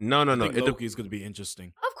that. No. I think It- Loki's going to be interesting.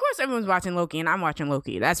 Of course, everyone's watching Loki, and I'm watching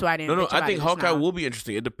Loki. That's why I didn't. No. bitch I about think it Hawkeye just now. will be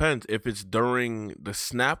interesting. It depends if it's during the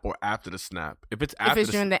snap or after the snap. If it's If after it's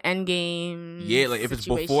the during the end game. yeah, like if it's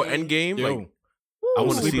before situation. Endgame, Yo, like I wanna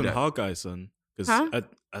want to see sleep in that. Hawkeye, son. Because Huh?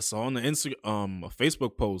 I saw on the Instagram, a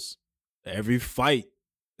Facebook post that every fight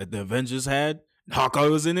that the Avengers had, Hawkeye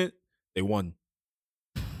was in it, they won.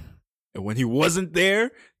 And when he wasn't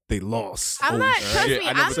there, they lost. I'm not. Trust shit, me,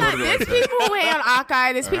 I never I'm thought not. of it like There's that. people who hate on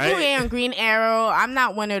Hawkeye. There's people who Alright. hate on Green Arrow. I'm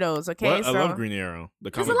not one of those. Okay, What? so I love Green Arrow. The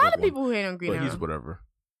there's a comic lot book of people one. who hate on Green but Arrow. he's whatever.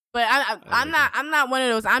 But I I'm like not. I'm not one of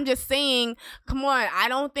those. I'm just saying. Come on. I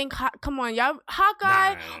don't think. Come on, y'all.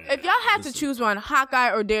 Hawkeye. If y'all had to Listen. choose one,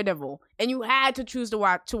 Hawkeye or Daredevil, and you had to choose to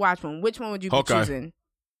watch one, which one would you Hawkeye. be choosing?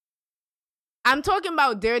 I'm talking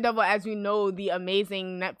about Daredevil as we know the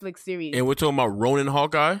amazing Netflix series. And we're talking about Ronin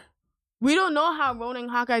Hawkeye. We don't know how Ronin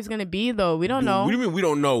Hawkeye is gonna be though. We don't Dude, know. What do you mean we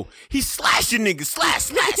don't know? He's slashing niggas.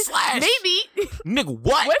 Slash. Maybe. Nigga,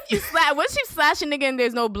 what? What if you slash? What if you slash a nigga and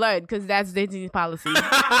there's no blood? Because that's Disney's policy.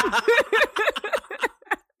 Mm.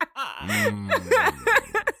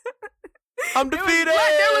 I'm There defeated.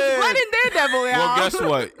 was blood in Daredevil, y'all. Well, guess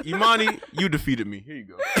what? Imani, you defeated me. Here you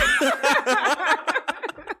go.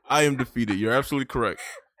 I am defeated. You're absolutely correct.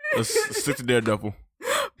 Let's stick to Daredevil.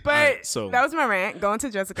 But Alright, so- that was my rant. Going to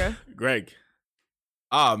Jessica. Greg,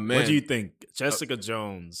 Ah, man. what do you think? Jessica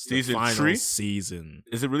Jones, the season final 3? season.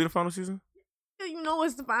 Is it really the final season? You know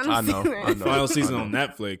what's the final I know, season. I know. Final season I know. on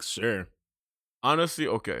Netflix, sure. Honestly,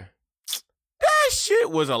 okay. That shit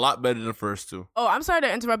was a lot better than the first two. Oh, I'm sorry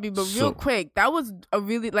to interrupt you, but real So- quick, that was a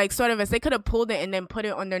really like sort of as they could have pulled it and then put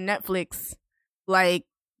it on their Netflix, like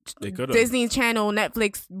They could have. Disney Channel,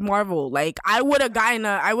 Netflix, Marvel. Like I would have gotten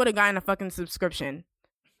a fucking subscription.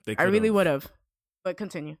 I really would have. But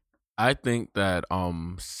continue. I think that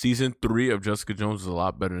season 3 of Jessica Jones is a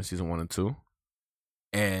lot better than season 1 and 2.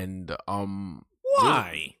 And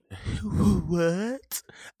Why? what?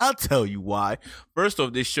 I'll tell you why. First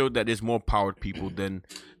off, they showed that there's more powered people than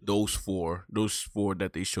those four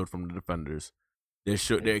that they showed from the Defenders. They're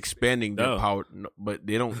expanding their Duh. power, but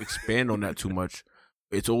they don't expand on that too much.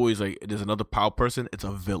 It's always like there's another power person. It's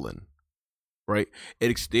a villain, right? They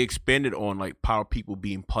expanded on like power people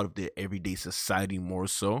being part of their everyday society more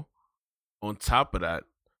so. On top of that,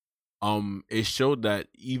 it showed that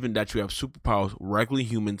even that you have superpowers, regular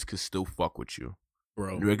humans can still fuck with you.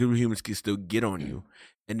 Bro. Regular humans can still get on you.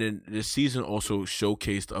 And then the season also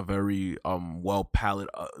showcased a very a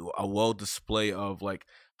well display of like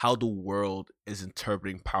how the world is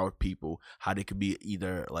interpreting powered people, how they could be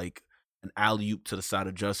either like an alley-oop to the side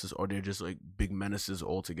of justice or they're just like big menaces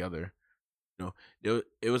altogether. You know,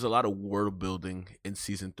 it was a lot of world building in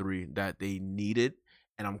season 3 that they needed,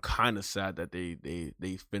 and I'm kind of sad that they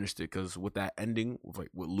finished it, because with that ending with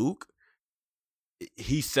Luke,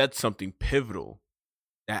 he said something pivotal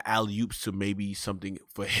that alley-oops to maybe something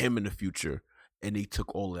for him in the future, and they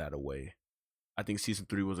took all of that away. I think season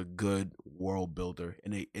 3 was a good world builder,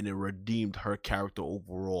 and it redeemed her character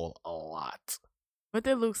overall a lot. What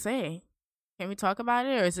did Luke say? Can we talk about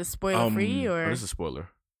it, or is it spoiler free? Oh, Or this is a spoiler.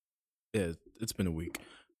 Yeah, it's been a week.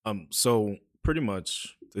 So pretty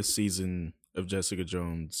much this season of Jessica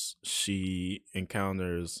Jones, she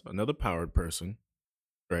encounters another powered person,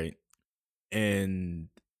 right? And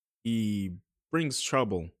he brings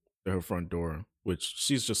trouble to her front door, which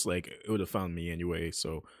she's just like, it would have found me anyway,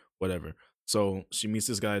 so whatever. So she meets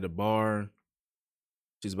this guy at the bar.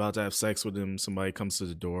 She's about to have sex with him. Somebody comes to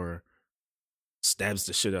the door, stabs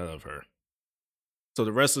the shit out of her. So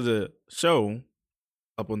the rest of the show,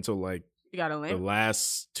 up until like you got a the link?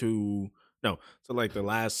 last two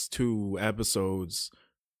episodes,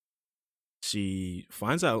 she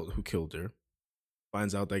finds out who killed her,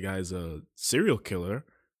 finds out that guy's a serial killer,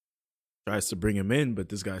 tries to bring him in, but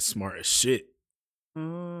this guy's smart as shit.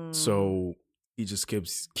 Mm. So he just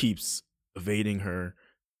keeps evading her,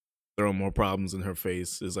 throwing more problems in her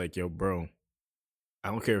face. It's like, yo, bro, I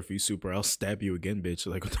don't care if you super, I'll stab you again, bitch.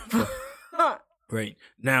 Like, what the fuck? Right.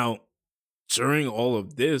 Now, during all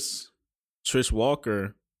of this, Trish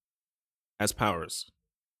Walker has powers.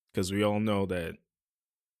 Because we all know that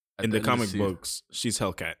in the comic books, she's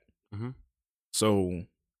Hellcat. Mm-hmm. So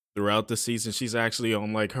throughout the season, she's actually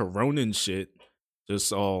on like her Ronin shit,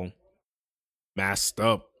 just all masked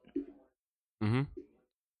up. Mm-hmm.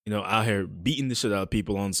 You know, out here beating the shit out of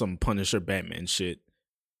people on some Punisher Batman shit.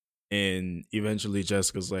 And eventually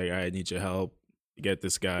Jessica's like, I need your help to get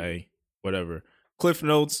this guy, whatever. Cliff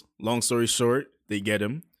notes, long story short, they get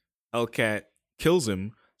him. Hellcat kills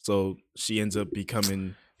him, so she ends up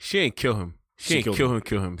becoming... She ain't kill him. She ain't kill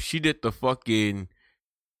him. She did the fucking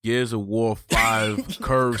Gears of War 5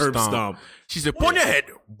 curb stomp. She said, "Point your head."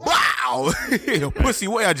 Wow. Pussy,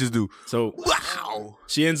 what I just do? So wow.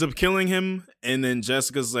 She ends up killing him, and then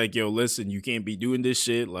Jessica's like, yo, listen, you can't be doing this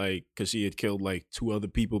shit, like, because she had killed like 2 other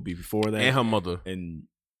people before that. And her mother. And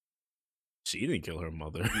she didn't kill her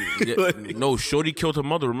mother. No, Shorty killed her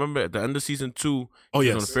mother. Remember at the end of season 2? Oh,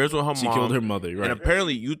 yes. On affairs with her she mom. Killed her mother, right. And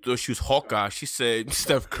apparently you thought she was Hawkeye. She said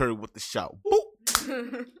Steph Curry with the shot.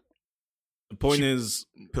 Boop. The point is,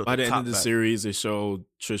 by the end of the back. series, they showed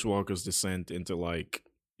Trish Walker's descent into like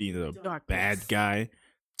being a bad guy.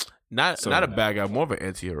 Not a bad guy, more of an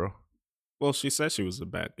anti-hero. Well, she said she was a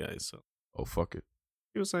bad guy, so. Oh, fuck it.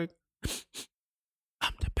 He was like,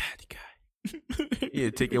 I'm the bad guy. Yeah,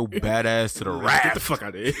 take your bad ass to the raft. Get the fuck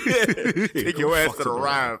out of here. Take your ass to the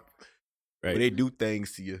raft. Right. Where they do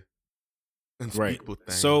things to you. Unspeakable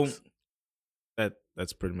things. So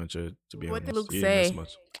that's pretty much it, to be What honest. did Luke He say? didn't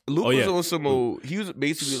miss much. Luke Oh, yeah. was on some old, he was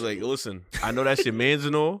basically like, listen, I know that's your man's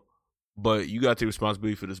and all, but you got to take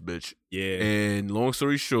responsibility for this bitch. Yeah. And long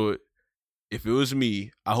story short, if it was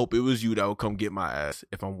me, I hope it was you that would come get my ass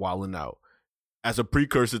if I'm wilding out. As a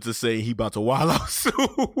precursor to saying he about to wild out soon.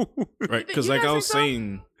 Right, because You like guys I was think so?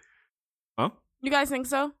 saying, You guys think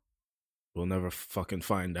so? we'll never fucking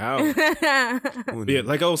find out. But yeah,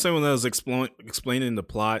 like I was saying when I was explaining the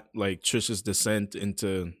plot, like Trish's descent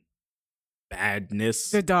into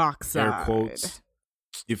badness, The dark air side. quotes.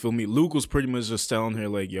 You feel me? Luke was pretty much just telling her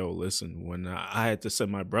like, yo, listen, when I had to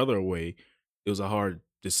send my brother away, it was a hard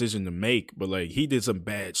decision to make, but like he did some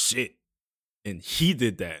bad shit and he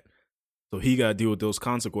did that. So he got to deal with those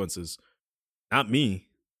consequences. Not me.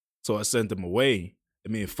 So I sent him away. I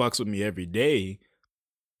mean, it fucks with me every day,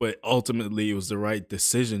 but ultimately it was the right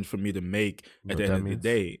decision for me to make at the end of the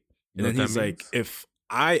day. And then he's like, if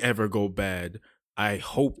I ever go bad, I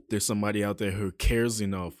hope there's somebody out there who cares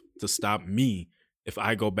enough to stop me if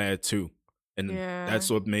I go bad too. And that's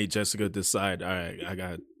what made Jessica decide, all right, I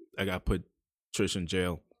got to put Trish in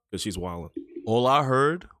jail because she's wilding. All I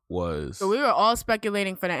heard was... So we were all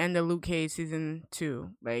speculating for the end of Luke Cage season 2.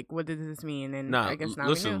 Like, what does this mean? And I guess now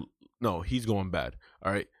we knew. No, he's going bad.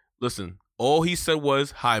 All right, listen. All he said was,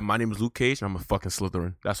 "Hi, my name is Luke Cage, and I'm a fucking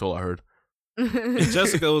Slytherin." That's all I heard. And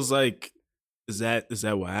Jessica was like, is that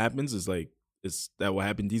what happens? Is that what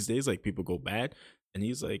happened these days? Like people go bad? And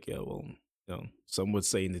he's like, yeah, well, you know, some would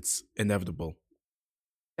say it's inevitable.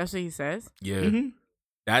 That's what he says? Yeah. Mm-hmm.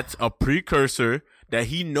 That's a precursor that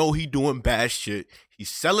he know he doing bad shit. He's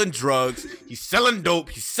selling drugs. He's selling dope.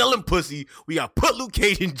 He's selling pussy. We got to put Luke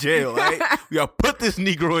Cage in jail, right? We got to put this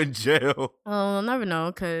Negro in jail. Well, we'll never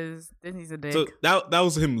know because Disney's a dick. So that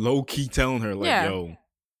was him low-key telling her, like, Yeah. yo,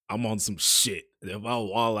 I'm on some shit. If I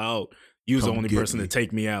wall out, you's the Come only get person me. to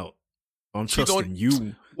take me out. I'm She's trusting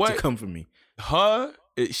you to come for me.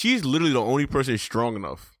 She's literally the only person strong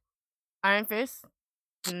enough. Iron Fist?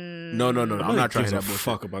 No. I'm not trying to give a that bullshit.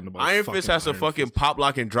 fuck about nobody. Iron Fist has to fucking pop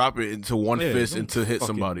lock and drop it into one fist and to hit fucking-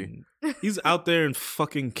 somebody. He's out there in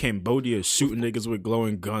fucking Cambodia shooting niggas with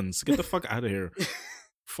glowing guns. Get the fuck out of here.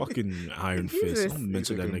 Fucking Iron Fist. Jesus. Don't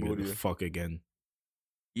mention that nigga Cambodia. the fuck again.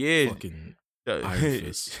 Yeah. Fucking Iron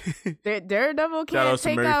Fist. Daredevil Shout out can't to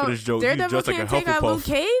take Mary out. for this joke. He was Daredevil just like a can't take out Luke Hufflepuff.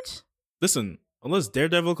 Cage? Listen, unless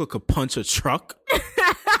Daredevil could punch a truck,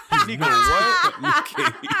 Nigga, what? Luke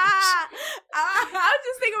Cage. I was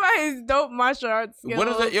just thinking about his dope martial arts skills. What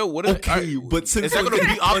is that? Yo, what is Okay, but since is that gonna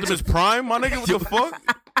be Optimus Prime, my nigga? What the fuck?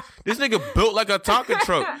 This nigga built like a Tonka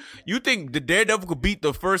truck. You think the Daredevil could beat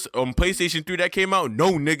the first PlayStation 3 that came out?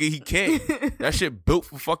 No, nigga, he can't. That shit built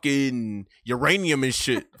for fucking uranium and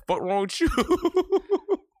shit. Fuck wrong with you?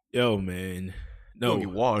 Yo, man. No, You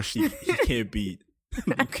washed. he can't beat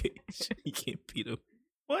Luke Cage. He can't beat him.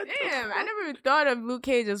 What? the Damn, fuck? I never even thought of Luke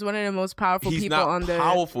Cage as one of the most powerful He's people not on the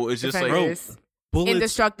powerful. It's just like, Defenders. Bullets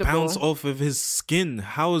Indestructible. bounce off of his skin.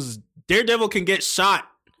 How is Daredevil can get shot?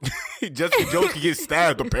 Jessica Jones can get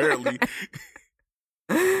stabbed, apparently.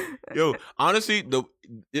 Yo, honestly,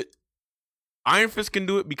 Iron Fist can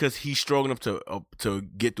do it because he's strong enough to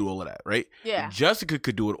get through all of that, right? Yeah. Jessica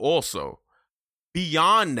could do it also.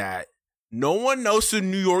 Beyond that, no one else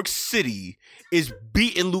in New York City is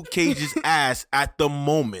beating Luke Cage's ass at the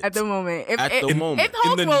moment. At the moment. If In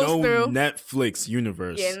Hulk the rolls no through. Netflix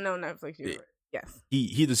universe, Yeah, no Netflix universe. Yes.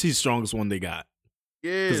 he's the strongest one they got.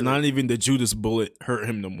 Yeah. Because not even the Judas bullet hurt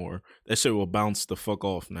him no more. That shit will bounce the fuck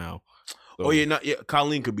off now. So, Oh yeah,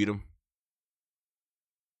 Colleen could beat him.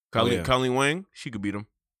 Colleen, yeah. Colleen Wang, she could beat him.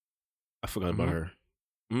 I forgot about her.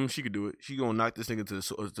 She could do it. She gonna knock this nigga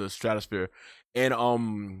to the stratosphere. And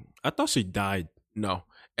I thought she died. no.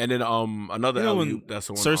 And then another You know when alley-oop, that's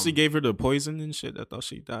the one. Cersei gave her the poison and shit. I thought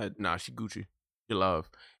she died. Nah, she Gucci. She love.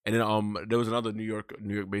 And then there was another New York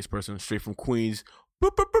based person straight from Queens.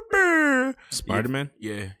 Spider Man.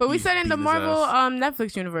 Yeah. But we he said in the beat his Marvel ass.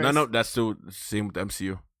 Netflix universe. No, that's still the same with the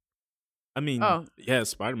MCU. I mean, Oh. yeah,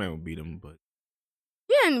 Spider Man would beat him, but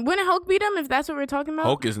Yeah, and wouldn't Hulk beat him if that's what we're talking about?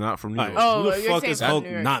 Hulk is not from New York. Oh, who the you're fuck saying is from Hulk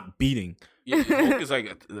New York. not beating? Yeah, Hulk is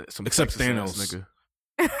like some Except Texas ass Thanos.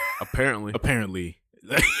 nigga. Apparently. Apparently.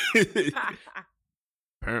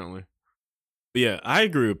 Apparently. But yeah, I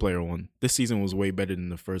agree with Player One. This season was way better than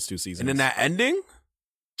the first two seasons. And then that ending?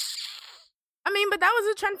 I mean, but that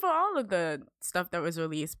was a trend for all of the stuff that was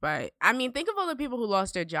released. But I mean, think of all the people who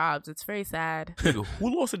lost their jobs. It's very sad. Nigga,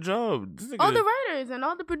 who lost a job? This nigga, All the writers and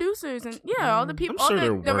all the producers and all the people, I'm sure all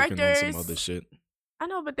they're the working directors. on some other shit. I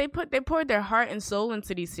know, but they poured their heart and soul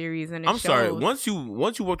into these series and it I'm sorry. shows. Once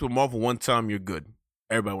you worked with Marvel one time, you're good.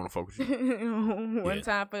 Everybody want to fuck with you. one Yeah.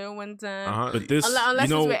 time for one time. Uh-huh. But this, Unless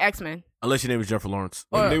you know, it's with X-Men Unless your name is Jennifer Lawrence.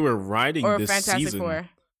 when or- they were writing or this Fantastic season, Four.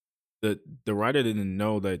 the writer didn't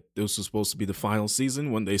know that this was supposed to be the final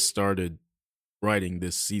season when they started writing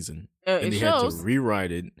this season, and It they had shows. to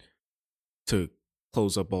rewrite it to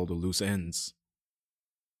close up all the loose ends,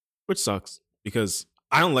 which sucks because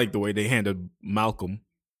I don't like the way they handled Malcolm.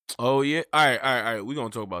 Oh yeah. All right. We're gonna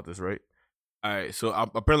talk about this, right? All right. So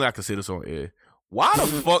apparently I can say this on air. Why the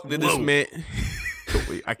fuck did this Whoa. man?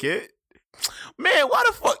 Wait, I can't. Man, why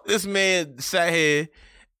the fuck this man sat here?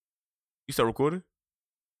 You start recording?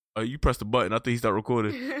 You pressed the button. I think he started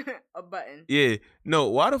recording. A button. Yeah. No,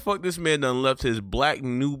 why the fuck this man done left his black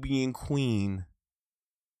Nubian queen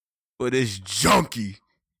for this junkie?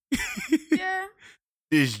 Yeah.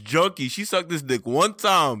 This junkie. She sucked this dick one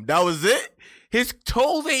time. That was it? His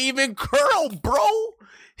toes ain't even curled, bro.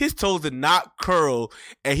 His toes did not curl,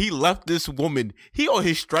 and he left this woman. He on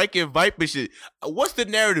his striking Viper shit. What's the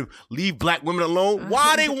narrative? Leave black women alone?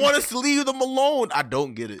 Why they want us to leave them alone? I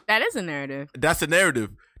don't get it. That is a narrative. That's the narrative.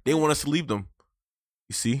 They want us to leave them.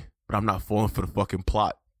 You see? But I'm not falling for the fucking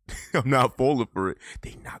plot. I'm not falling for it.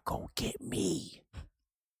 They not gonna get me.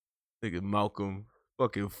 Nigga Malcolm,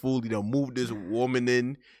 fucking fool. He done moved this woman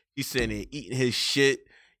in. He's sitting there eating his shit.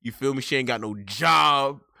 You feel me? She ain't got no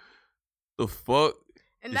job. The fuck?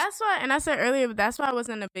 And that's why, and I said earlier, but that's why I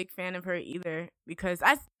wasn't a big fan of her either. Because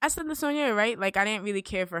I said this on here, right? Like, I didn't really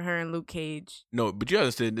care for her and Luke Cage. No, but you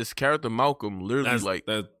understand, this character Malcolm literally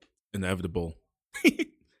That's inevitable.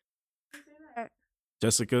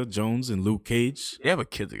 Jessica Jones and Luke Cage, they have a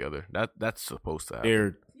kid together. That's supposed to happen. they're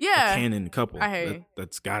a Yeah. canon couple. I hear you.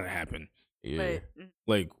 That's gotta happen. Yeah. But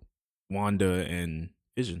Like Wanda and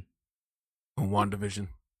Vision. WandaVision.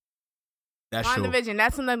 That show. WandaVision,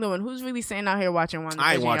 that's another one. Who's really sitting out here watching WandaVision?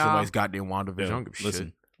 I ain't watching y'all? nobody's goddamn WandaVision. I don't give a Listen,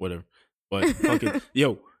 shit. whatever. But fucking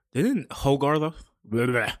yo, didn't Hogarth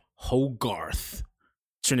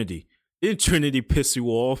Trinity? Didn't Trinity piss you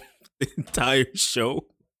off the entire show?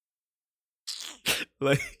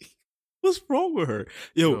 Like, what's wrong with her?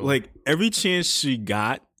 Yo, Yo. like every chance she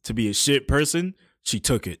got to be a shit person, she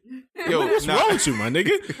took it. Yo, What's nah. wrong with you, my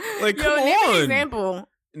nigga? Like, Yo, come name an on. example.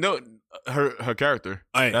 No, her character.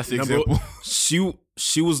 Alright, That's the number- example.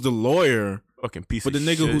 She was the lawyer Fucking piece for the of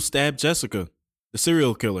nigga shit. who stabbed Jessica, the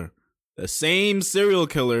serial killer, the same serial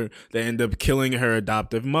killer that ended up killing her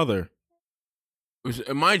adoptive mother.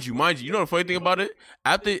 And mind you, you know the funny thing about it?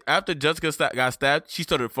 After Jessica got stabbed, she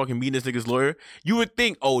started fucking meeting this nigga's lawyer. You would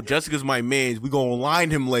think, oh, Jessica's my man. We gonna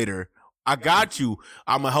line him later. I got you.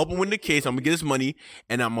 I'm gonna help him win the case. I'm gonna get his money,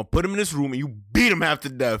 and I'm gonna put him in this room, and you beat him half to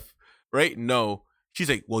death. Right? No. She's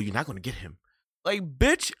like, well, you're not gonna get him. Like,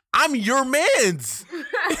 bitch, I'm your man's.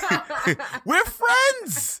 We're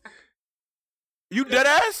friends. You dead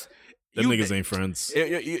ass? Them You- niggas ain't friends.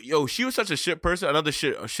 Yo, she was such a shit person. Another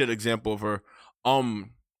shit example of her.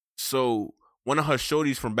 So one of her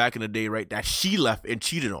shorties from back in the day, right, that she left and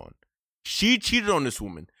cheated on. She cheated on this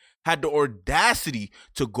woman. Had the audacity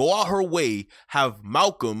to go out her way, have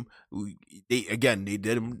Malcolm. They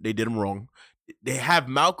did him wrong. They have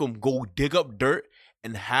Malcolm go dig up dirt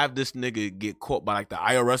and have this nigga get caught by like the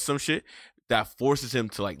IRS some shit that forces him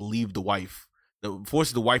to like leave the wife, that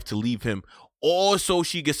forces the wife to leave him. Also,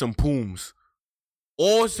 she gets some pooms.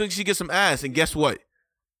 Also, she gets some ass. And guess what?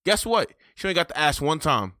 She only got the ass one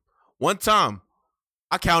time.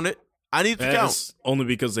 I count it. I need to count. That's only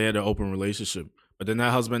because they had an open relationship. But then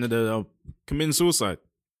that husband ended up committing suicide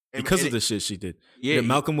because of the shit she did. Yeah,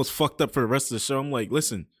 Malcolm was fucked up for the rest of the show. I'm like,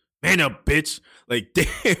 listen, man up, bitch. Like,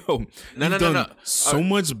 damn. No. So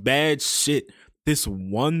much bad shit. This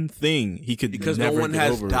one thing he could because never no one get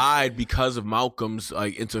has over. died because of Malcolm's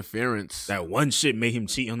like interference. That one shit made him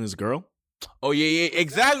cheat on his girl. Oh yeah,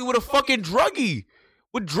 exactly. With a fucking druggie,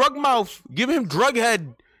 with drug mouth, give him drug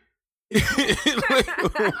head. Like,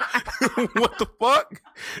 what the fuck?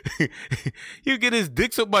 You get his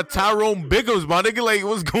dick sucked by Tyrone Biggums, my nigga. Like,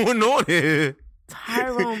 what's going on here?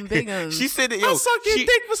 Tyrone Biggums. She said that, yo, I'll suck your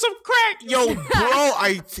dick for some crack. Yo, bro,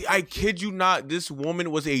 I kid you not. This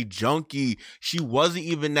woman was a junkie. She wasn't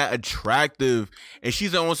even that attractive. And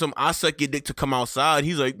she's on some, I suck your dick to come outside.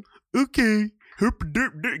 He's like, okay,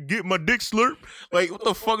 get my dick slurp. Like, what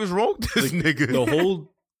the fuck is wrong with this nigga?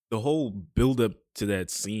 The whole build up to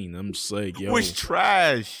that scene, I'm just like, yo, was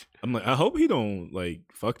trash. I'm like, I hope he don't like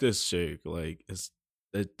fuck this chick. Like, it's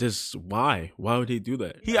this why? Why would he do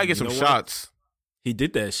that? He gotta get some shots. He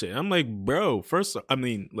did that shit. I'm like, bro, first, I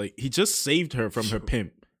mean, like, he just saved her from her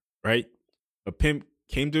pimp, right? A pimp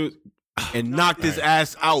came to and knocked his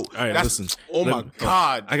ass out. All right, listen. Oh my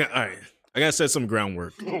God. I gotta set some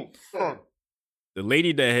groundwork. The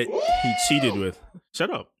lady that he cheated with,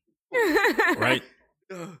 shut up, right?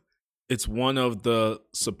 It's one of the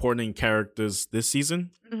supporting characters this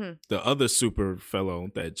season. Mm-hmm. The other super fellow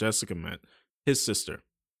that Jessica met, his sister.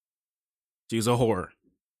 She's a whore.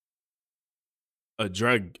 A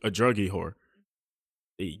druggy whore.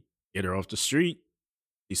 They get her off the street.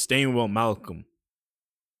 She's staying with Malcolm.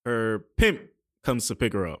 Her pimp comes to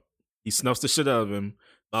pick her up. He snuffs the shit out of him.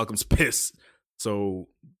 Malcolm's pissed. So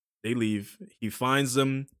they leave. He finds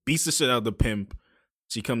them, beats the shit out of the pimp.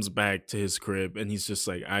 She comes back to his crib and he's just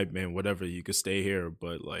like, "Alright, man, whatever, you could stay here,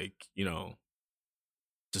 but like, you know,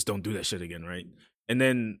 just don't do that shit again, right?" And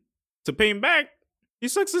then to pay him back, he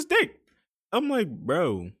sucks his dick. I'm like,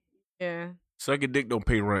 bro. Yeah. Suck a dick, don't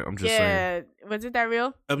pay rent. I'm just saying. Yeah. Was it that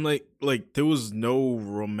real? I'm like there was no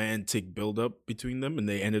romantic buildup between them and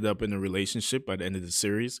they ended up in a relationship by the end of the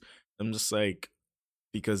series. I'm just like,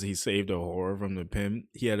 because he saved a whore from the pimp,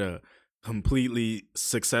 he had a completely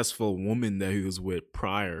successful woman that he was with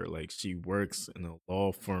prior. Like, she works in a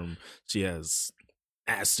law firm. She has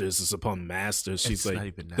masters upon masters. She's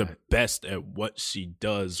like the best at what she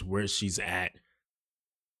does, where she's at.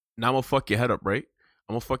 Now I'm gonna fuck your head up, right?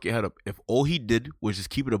 I'm gonna fuck your head up. If all he did was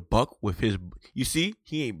just keep it a buck with his, you see,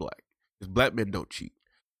 he ain't black. Because black men don't cheat.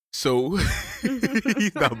 So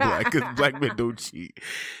he's not black. Because black men don't cheat.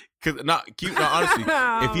 Cause honestly,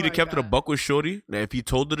 if he'd have kept it a buck with Shorty, now if he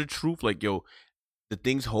told her the truth, like, yo, the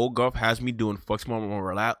things Hogarth has me doing fucks my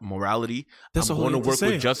morality. That's I'm going to work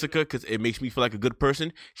with Jessica because it makes me feel like a good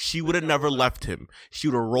person. She would have never left him. She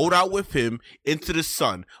would have rolled out with him into the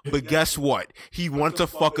sun. But guess what? He wants to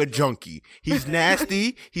fuck a junkie. He's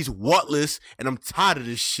nasty. He's whatless, and I'm tired of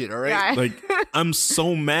this shit. All right. Like, I'm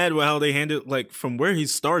so mad with how they handled. Like, from where he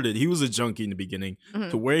started, he was a junkie in the beginning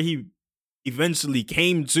to where he eventually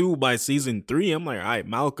came to by season 3. I'm like, all right,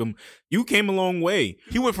 Malcolm, you came a long way.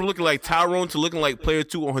 He went from looking like Tyrone to looking like Player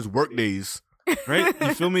 2 on his work days. Right?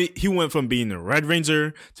 You feel me? He went from being a Red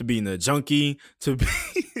Ranger to being a junkie to be...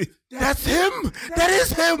 That's him! That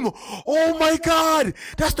is him! Oh my God!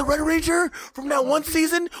 That's the Red Ranger from that one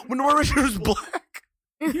season when the Red Ranger was black.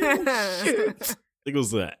 Shit. I think it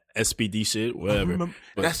was the SPD shit, whatever.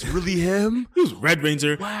 But that's really him? He was Red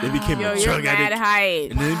Ranger, then became a drug addict,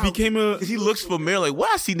 height. and then became a... He looks familiar, like, where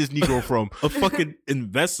I seen this Negro from? A fucking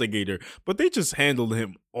investigator. But they just handled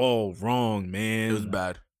him all wrong, man. It was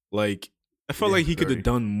bad. Like, I felt like he could have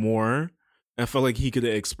done more. I felt like he could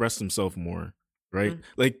have expressed himself more, right?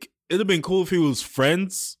 Like, it'd have been cool if he was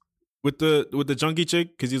friends with the junkie chick,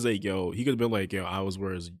 because he's like, yo, he could have been like, yo, I was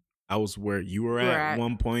where you were at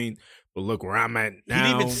one point, but look where I'm at now.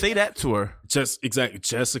 He didn't even say that to her.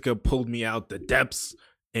 Jessica pulled me out the depths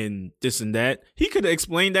and this and that. He could have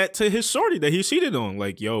explained that to his shorty that he cheated on.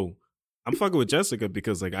 Like, yo, I'm fucking with Jessica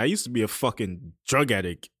because, like, I used to be a fucking drug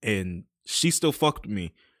addict and she still fucked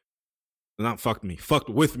me. Not fucked me, fucked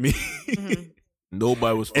with me.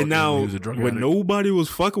 Nobody was fucking and now, with me. He was a drug when addict. nobody was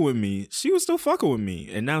fucking with me, she was still fucking with me.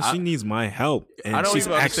 And now she needs my help. And she's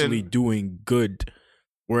actually doing good.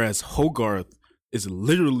 Whereas Hogarth is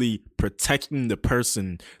literally protecting the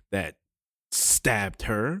person that stabbed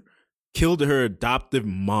her, killed her adoptive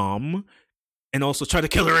mom, and also try to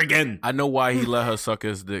kill her again. I know why he let her suck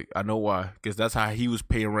his dick. I know why. Because that's how he was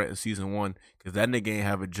paying rent in season 1. Because that nigga ain't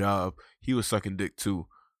have a job. He was sucking dick too.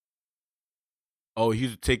 Oh, he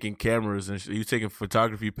was taking cameras and he was taking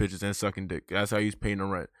photography pictures and sucking dick. That's how he was paying the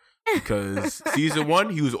rent. Because season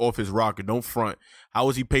 1, he was off his rocker. Don't front. How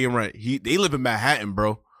was he paying rent? They live in Manhattan,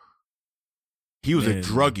 bro. He was a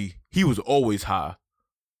druggie. He was always high.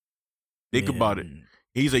 Think about it.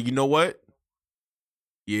 He's like, you know what?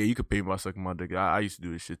 Yeah, you could pay by sucking my dick. I used to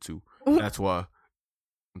do this shit too. That's why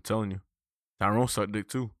I'm telling you, Tyrone sucked dick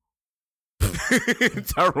too.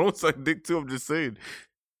 Tyrone sucked dick too. I'm just saying.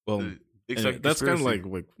 Well, anyway, that's kind of like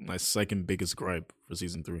my second biggest gripe for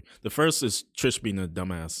season 3. The first is Trish being a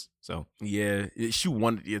dumbass. So yeah, she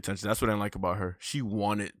wanted the attention. That's what I like about her. She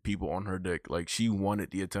wanted people on her dick. Like she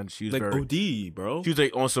wanted the attention. She was like very OD, bro. She was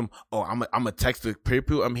like on some. Oh, I'm a text the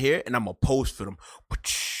people. I'm here and I'm a post for them.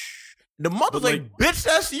 The mother's like, bitch,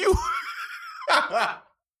 that's you.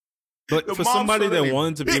 But for somebody that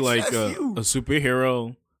wanted to be like a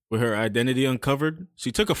superhero with her identity uncovered,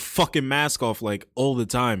 she took a fucking mask off like all the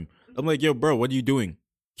time. I'm like, yo, bro, what are you doing?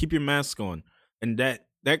 Keep your mask on. And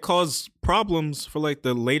that caused problems for like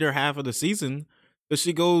the later half of the season, because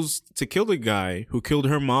she goes to kill the guy who killed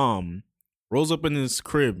her mom, rolls up in his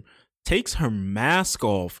crib, takes her mask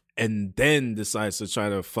off, and then decides to try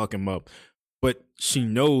to fuck him up. But she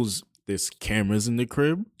knows there's cameras in the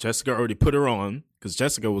crib. Jessica already put her on because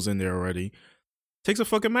Jessica was in there already. Takes a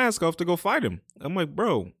fucking mask off to go fight him. I'm like,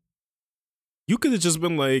 bro, you could have just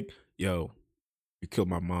been like, yo, you killed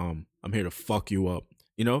my mom. I'm here to fuck you up.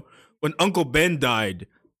 You know, when Uncle Ben died,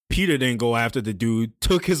 Peter didn't go after the dude,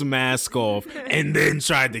 took his mask off, and then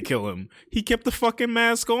tried to kill him. He kept the fucking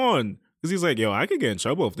mask on because he's like, yo, I could get in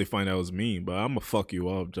trouble if they find out it was me, but I'm gonna fuck you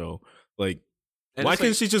up, Joe. Like, and why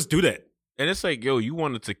can't she just do that? And it's like, yo, you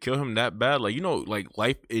wanted to kill him that bad? Like, you know, like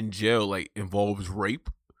life in jail, like involves rape.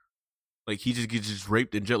 Like he just gets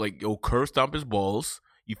raped in jail. Like, yo, curb stomp his balls.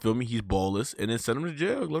 You feel me? He's ballless, and then send him to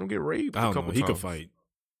jail. Let him get raped. I don't know. He could fight.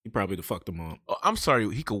 He probably would have fucked him up. Oh, I'm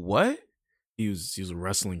sorry. He could what? He was a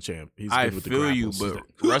wrestling champ. He's I good with feel the you, grapples.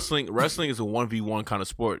 but wrestling is a 1v1 kind of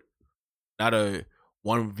sport, not a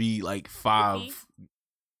 1v like 5.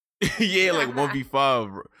 Yeah, like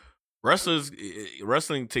 1v5.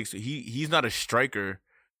 Wrestling takes he's not a striker.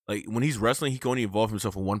 Like when he's wrestling, he can only involve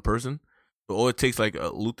himself in one person. So all it takes like a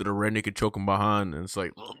Luther the Redneck choke him behind, and it's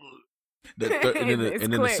like, and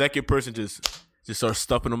then the second person just starts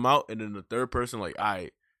stuffing him out, and then the third person like, all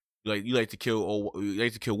right, you like to kill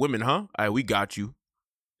women, huh? All right, we got you.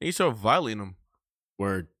 And you start violating them.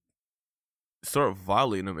 Word. Start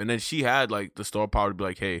violating them, and then she had like the star power to be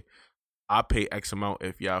like, hey, I pay X amount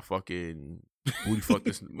if y'all fucking booty fuck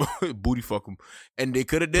this booty fuck him. And they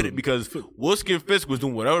could have did it because Wilson Fisk was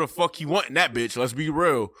doing whatever the fuck he want in that bitch. Let's be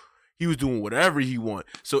real. He was doing whatever he want.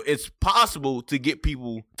 So it's possible to get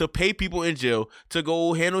people to pay people in jail to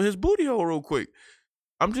go handle his booty hole real quick.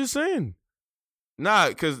 I'm just saying. Nah,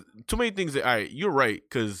 because too many things that, all right, you're right,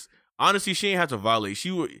 because honestly, she ain't have to violate.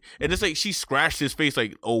 And it's like she scratched his face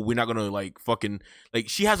like, oh, we're not gonna like fucking, like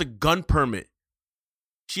she has a gun permit.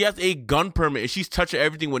 She has a gun permit and she's touching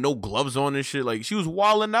everything with no gloves on and shit. Like she was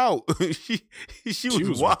wilding out. she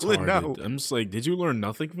was wilding out. I'm just like, did you learn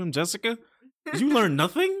nothing from Jessica? Did you learn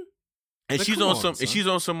nothing? And like, she's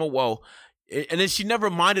on some well, and then she never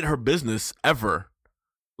minded her business ever.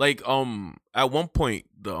 Like at one point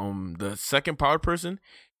the second powered person,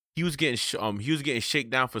 he was getting shaken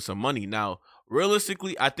down for some money. Now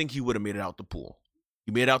realistically, I think he would have made it out the pool.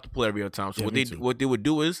 He made it out the pool every other time. So what they would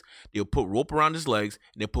do is they'll put rope around his legs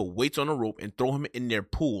and they put weights on the rope and throw him in their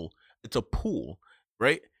pool. It's a pool,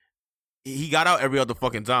 right? He got out every other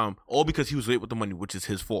fucking time, all because he was late with the money, which is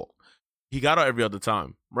his fault. He got out every other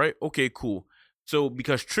time, right? Okay, cool. So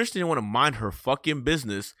because Trish didn't want to mind her fucking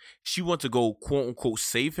business, she wanted to go quote unquote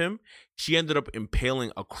save him. She ended up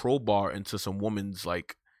impaling a crowbar into some woman's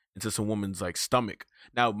stomach.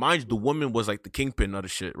 Now, mind you, the woman was like the kingpin of the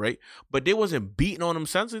shit, right? But they wasn't beating on him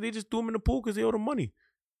senseless. They just threw him in the pool because they owed him money,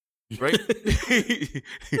 right?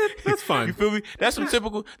 That's fine. You feel me? That's some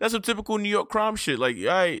typical New York crime shit. Like, all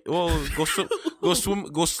right, well, go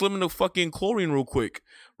swim in the fucking chlorine real quick,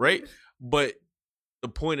 right? But the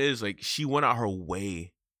point is, like, she went out her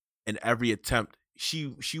way in every attempt.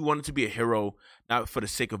 She wanted to be a hero, not for the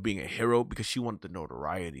sake of being a hero, because she wanted the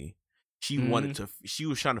notoriety. She she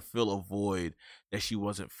was trying to fill a void that she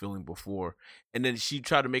wasn't filling before. And then she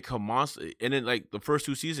tried to make her monster. And then like the first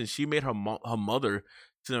 2 seasons, she made her mother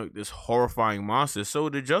to like, this horrifying monster. So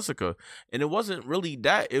did Jessica. And it wasn't really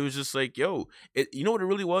that. It was just like, yo, you know what it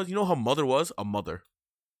really was? You know, her mother was a mother.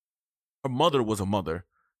 Her mother was a mother.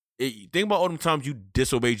 Think about all them times you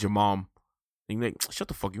disobeyed your mom And you're like, shut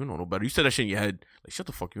the fuck, you don't know better. You said that shit in your head. Like, shut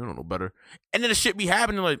the fuck, you don't know better. And then the shit be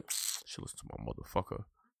happening, like, I should listen to my motherfucker.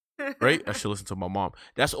 Right? I should listen to my mom.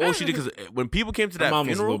 That's all she did, because when people came to that My mom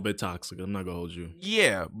funeral, was a little bit toxic. I'm not gonna hold you.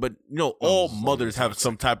 yeah, but all mothers have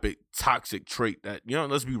some type of toxic trait that,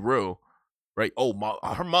 let's be real. Right? Oh,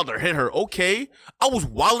 her mother hit her. Okay. I was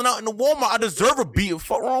wilding out in the Walmart. I deserve a beat.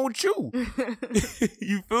 What wrong with you?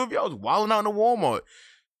 You feel me? I was wilding out in the Walmart.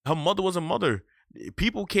 Her mother was a mother.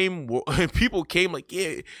 People came like,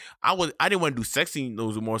 yeah, I didn't want to do sexy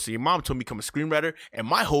no more. So your mom told me to become a screenwriter, and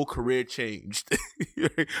my whole career changed.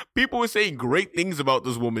 People were saying great things about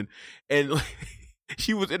this woman, and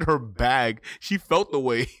she was in her bag. She felt the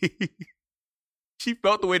way. She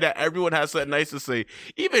felt the way that everyone has something nice to say.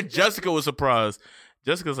 Even Jessica was surprised.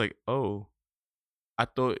 Jessica's like, oh, I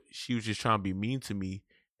thought she was just trying to be mean to me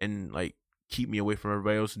and like keep me away from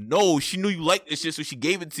everybody else. No, she knew you liked this shit, so she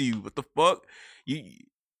gave it to you. What the fuck?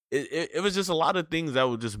 It was just a lot of things that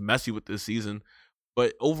were just messy with this season.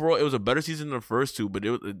 But overall, it was a better season than the first two. But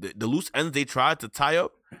the loose ends they tried to tie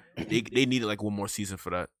up, they needed like one more season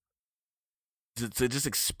for that. To just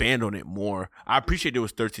expand on it more. I appreciate there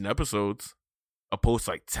was 13 episodes. Opposed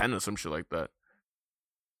to like 10 or some shit like that.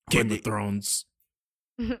 Game of Thrones.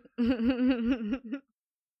 As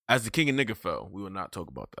the king of nigga fell, we will not talk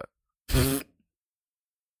about that.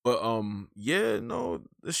 But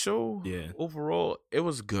the show, overall, it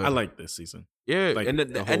was good. I like this season. Yeah, like and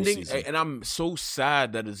the ending, season. and I'm so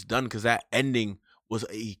sad that it's done because that ending was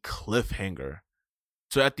a cliffhanger.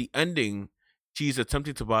 So at the ending, she's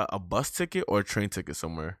attempting to buy a bus ticket or a train ticket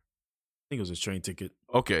somewhere. I think it was a train ticket.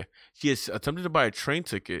 Okay. She is attempted to buy a train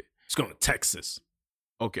ticket. It's going to Texas.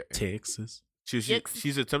 Okay. Texas. She's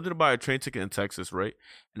attempted to buy a train ticket in Texas, right?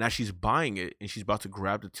 And as she's buying it and she's about to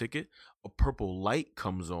grab the ticket, a purple light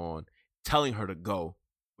comes on telling her to go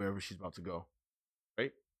wherever she's about to go.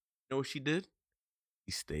 Right? You know what she did?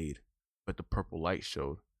 He stayed. But the purple light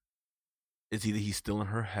showed. It's either he's still in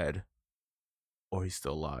her head or he's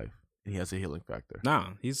still alive. And he has a healing factor.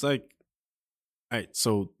 Nah, he's like... All right,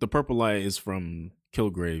 so the purple light is from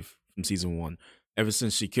Kilgrave from season 1. Ever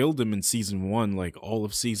since she killed him in season 1, like all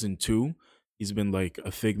of season 2, he's been like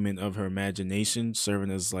a figment of her imagination,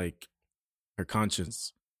 serving as like her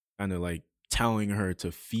conscience, kind of like telling her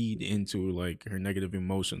to feed into like her negative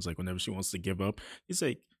emotions. Like whenever she wants to give up, he's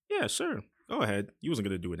like, yeah, sure, go ahead. You wasn't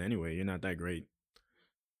going to do it anyway. You're not that great.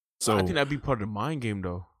 So I think that'd be part of the mind game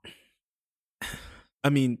though. I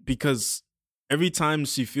mean, because... every time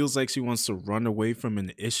she feels like she wants to run away from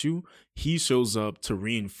an issue, he shows up to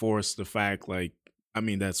reinforce the fact, like, I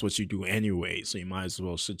mean, that's what you do anyway, so you might as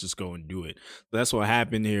well should just go and do it. That's what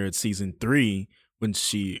happened here at season 3 when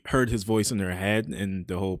she heard his voice in her head and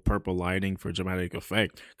the whole purple lighting for dramatic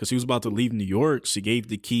effect. Because she was about to leave New York. She gave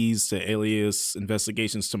the keys to Alias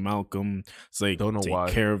Investigations to Malcolm. It's like, don't know take why.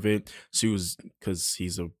 care of it. She was, because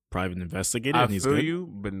he's a private investigator. I and he's feel good. you,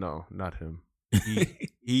 but no, not him.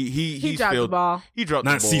 He dropped the ball. He dropped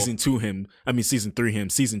Not the ball. season 2 him. I mean, season 3 him.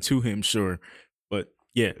 Season 2 him, sure. But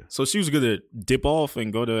yeah, so she was going to dip off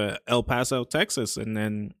and go to El Paso, Texas. And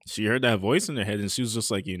then she heard that voice in her head and she was just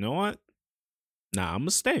like, you know what? Nah, I'm going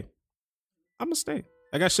to stay.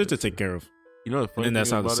 I got shit to take care of. You know the funny And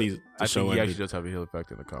that's thing how the about it? season, I the show think he ended. actually does have a healing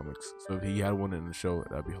factor in the comics. So if he had one in the show,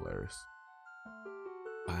 that'd be hilarious.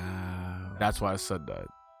 Wow. That's why I said that.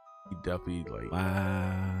 He definitely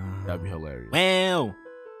Wow. that'd be hilarious. Wow.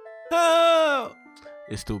 Oh.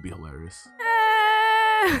 It'd still be hilarious.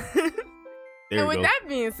 There And we with go. that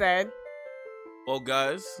being said, Well,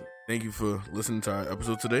 guys, thank you for listening to our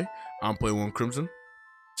episode today. I'm Player One Crimson.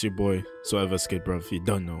 It's your boy, Suave Escape, bro. If you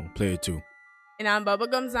don't know, Player 2. and I'm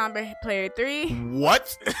Bubblegum Zombie Player 3.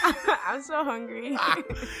 What? I'm so hungry.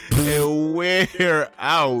 And we're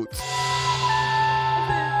out.